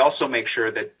 We also make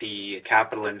sure that the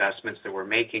capital investments that we're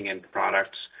making in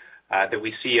products, that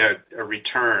we see a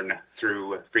return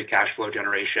through free cash flow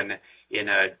generation in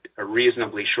a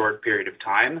reasonably short period of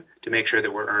time to make sure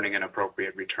that we're earning an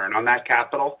appropriate return on that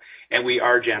capital. And we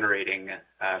are generating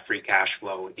free cash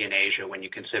flow in Asia when you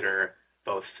consider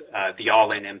both the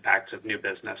all-in impacts of new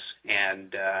business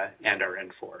and our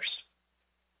in-force.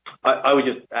 I would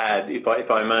just add,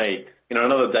 if I may,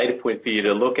 another data point for you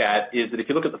to look at is that if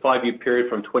you look at the 5-year period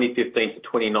from 2015 to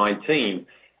 2019,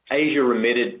 Asia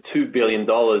remitted $2 billion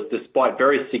despite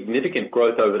very significant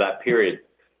growth over that period.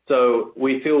 So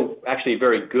we feel actually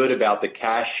very good about the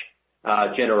cash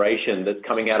generation that's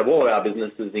coming out of all of our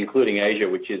businesses, including Asia,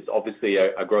 which is obviously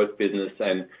a growth business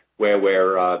and where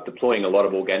we're deploying a lot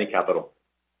of organic capital.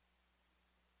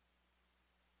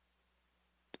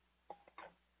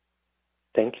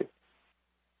 Thank you.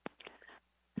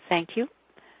 Thank you.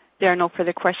 There are no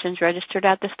further questions registered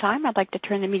at this time. I'd like to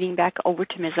turn the meeting back over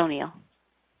to Ms. O'Neill.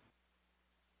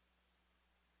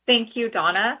 Thank you,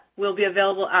 Donna. We'll be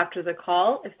available after the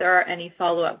call if there are any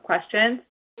follow-up questions.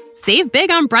 Save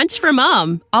big on brunch for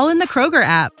mom, all in the Kroger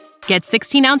app. Get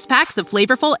 16-ounce packs of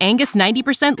flavorful Angus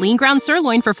 90% lean ground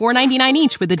sirloin for $4.99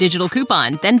 each with a digital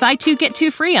coupon. Then buy 2, get 2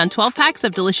 free on 12 packs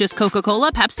of delicious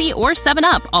Coca-Cola, Pepsi, or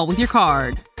 7-Up, all with your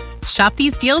card. Shop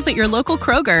these deals at your local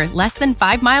Kroger, less than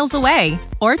 5 miles away.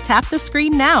 Or tap the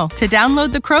screen now to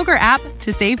download the Kroger app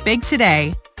to save big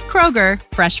today. Kroger,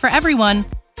 fresh for everyone.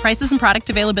 Prices and product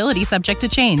availability subject to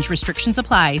change. Restrictions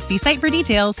apply. See site for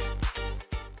details.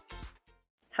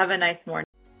 Have a nice morning.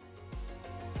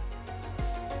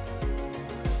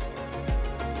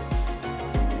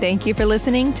 Thank you for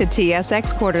listening to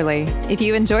TSX Quarterly. If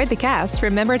you enjoyed the cast,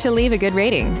 remember to leave a good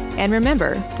rating. And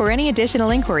remember, for any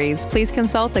additional inquiries, please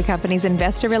consult the company's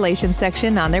investor relations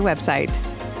section on their website.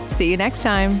 See you next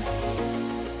time.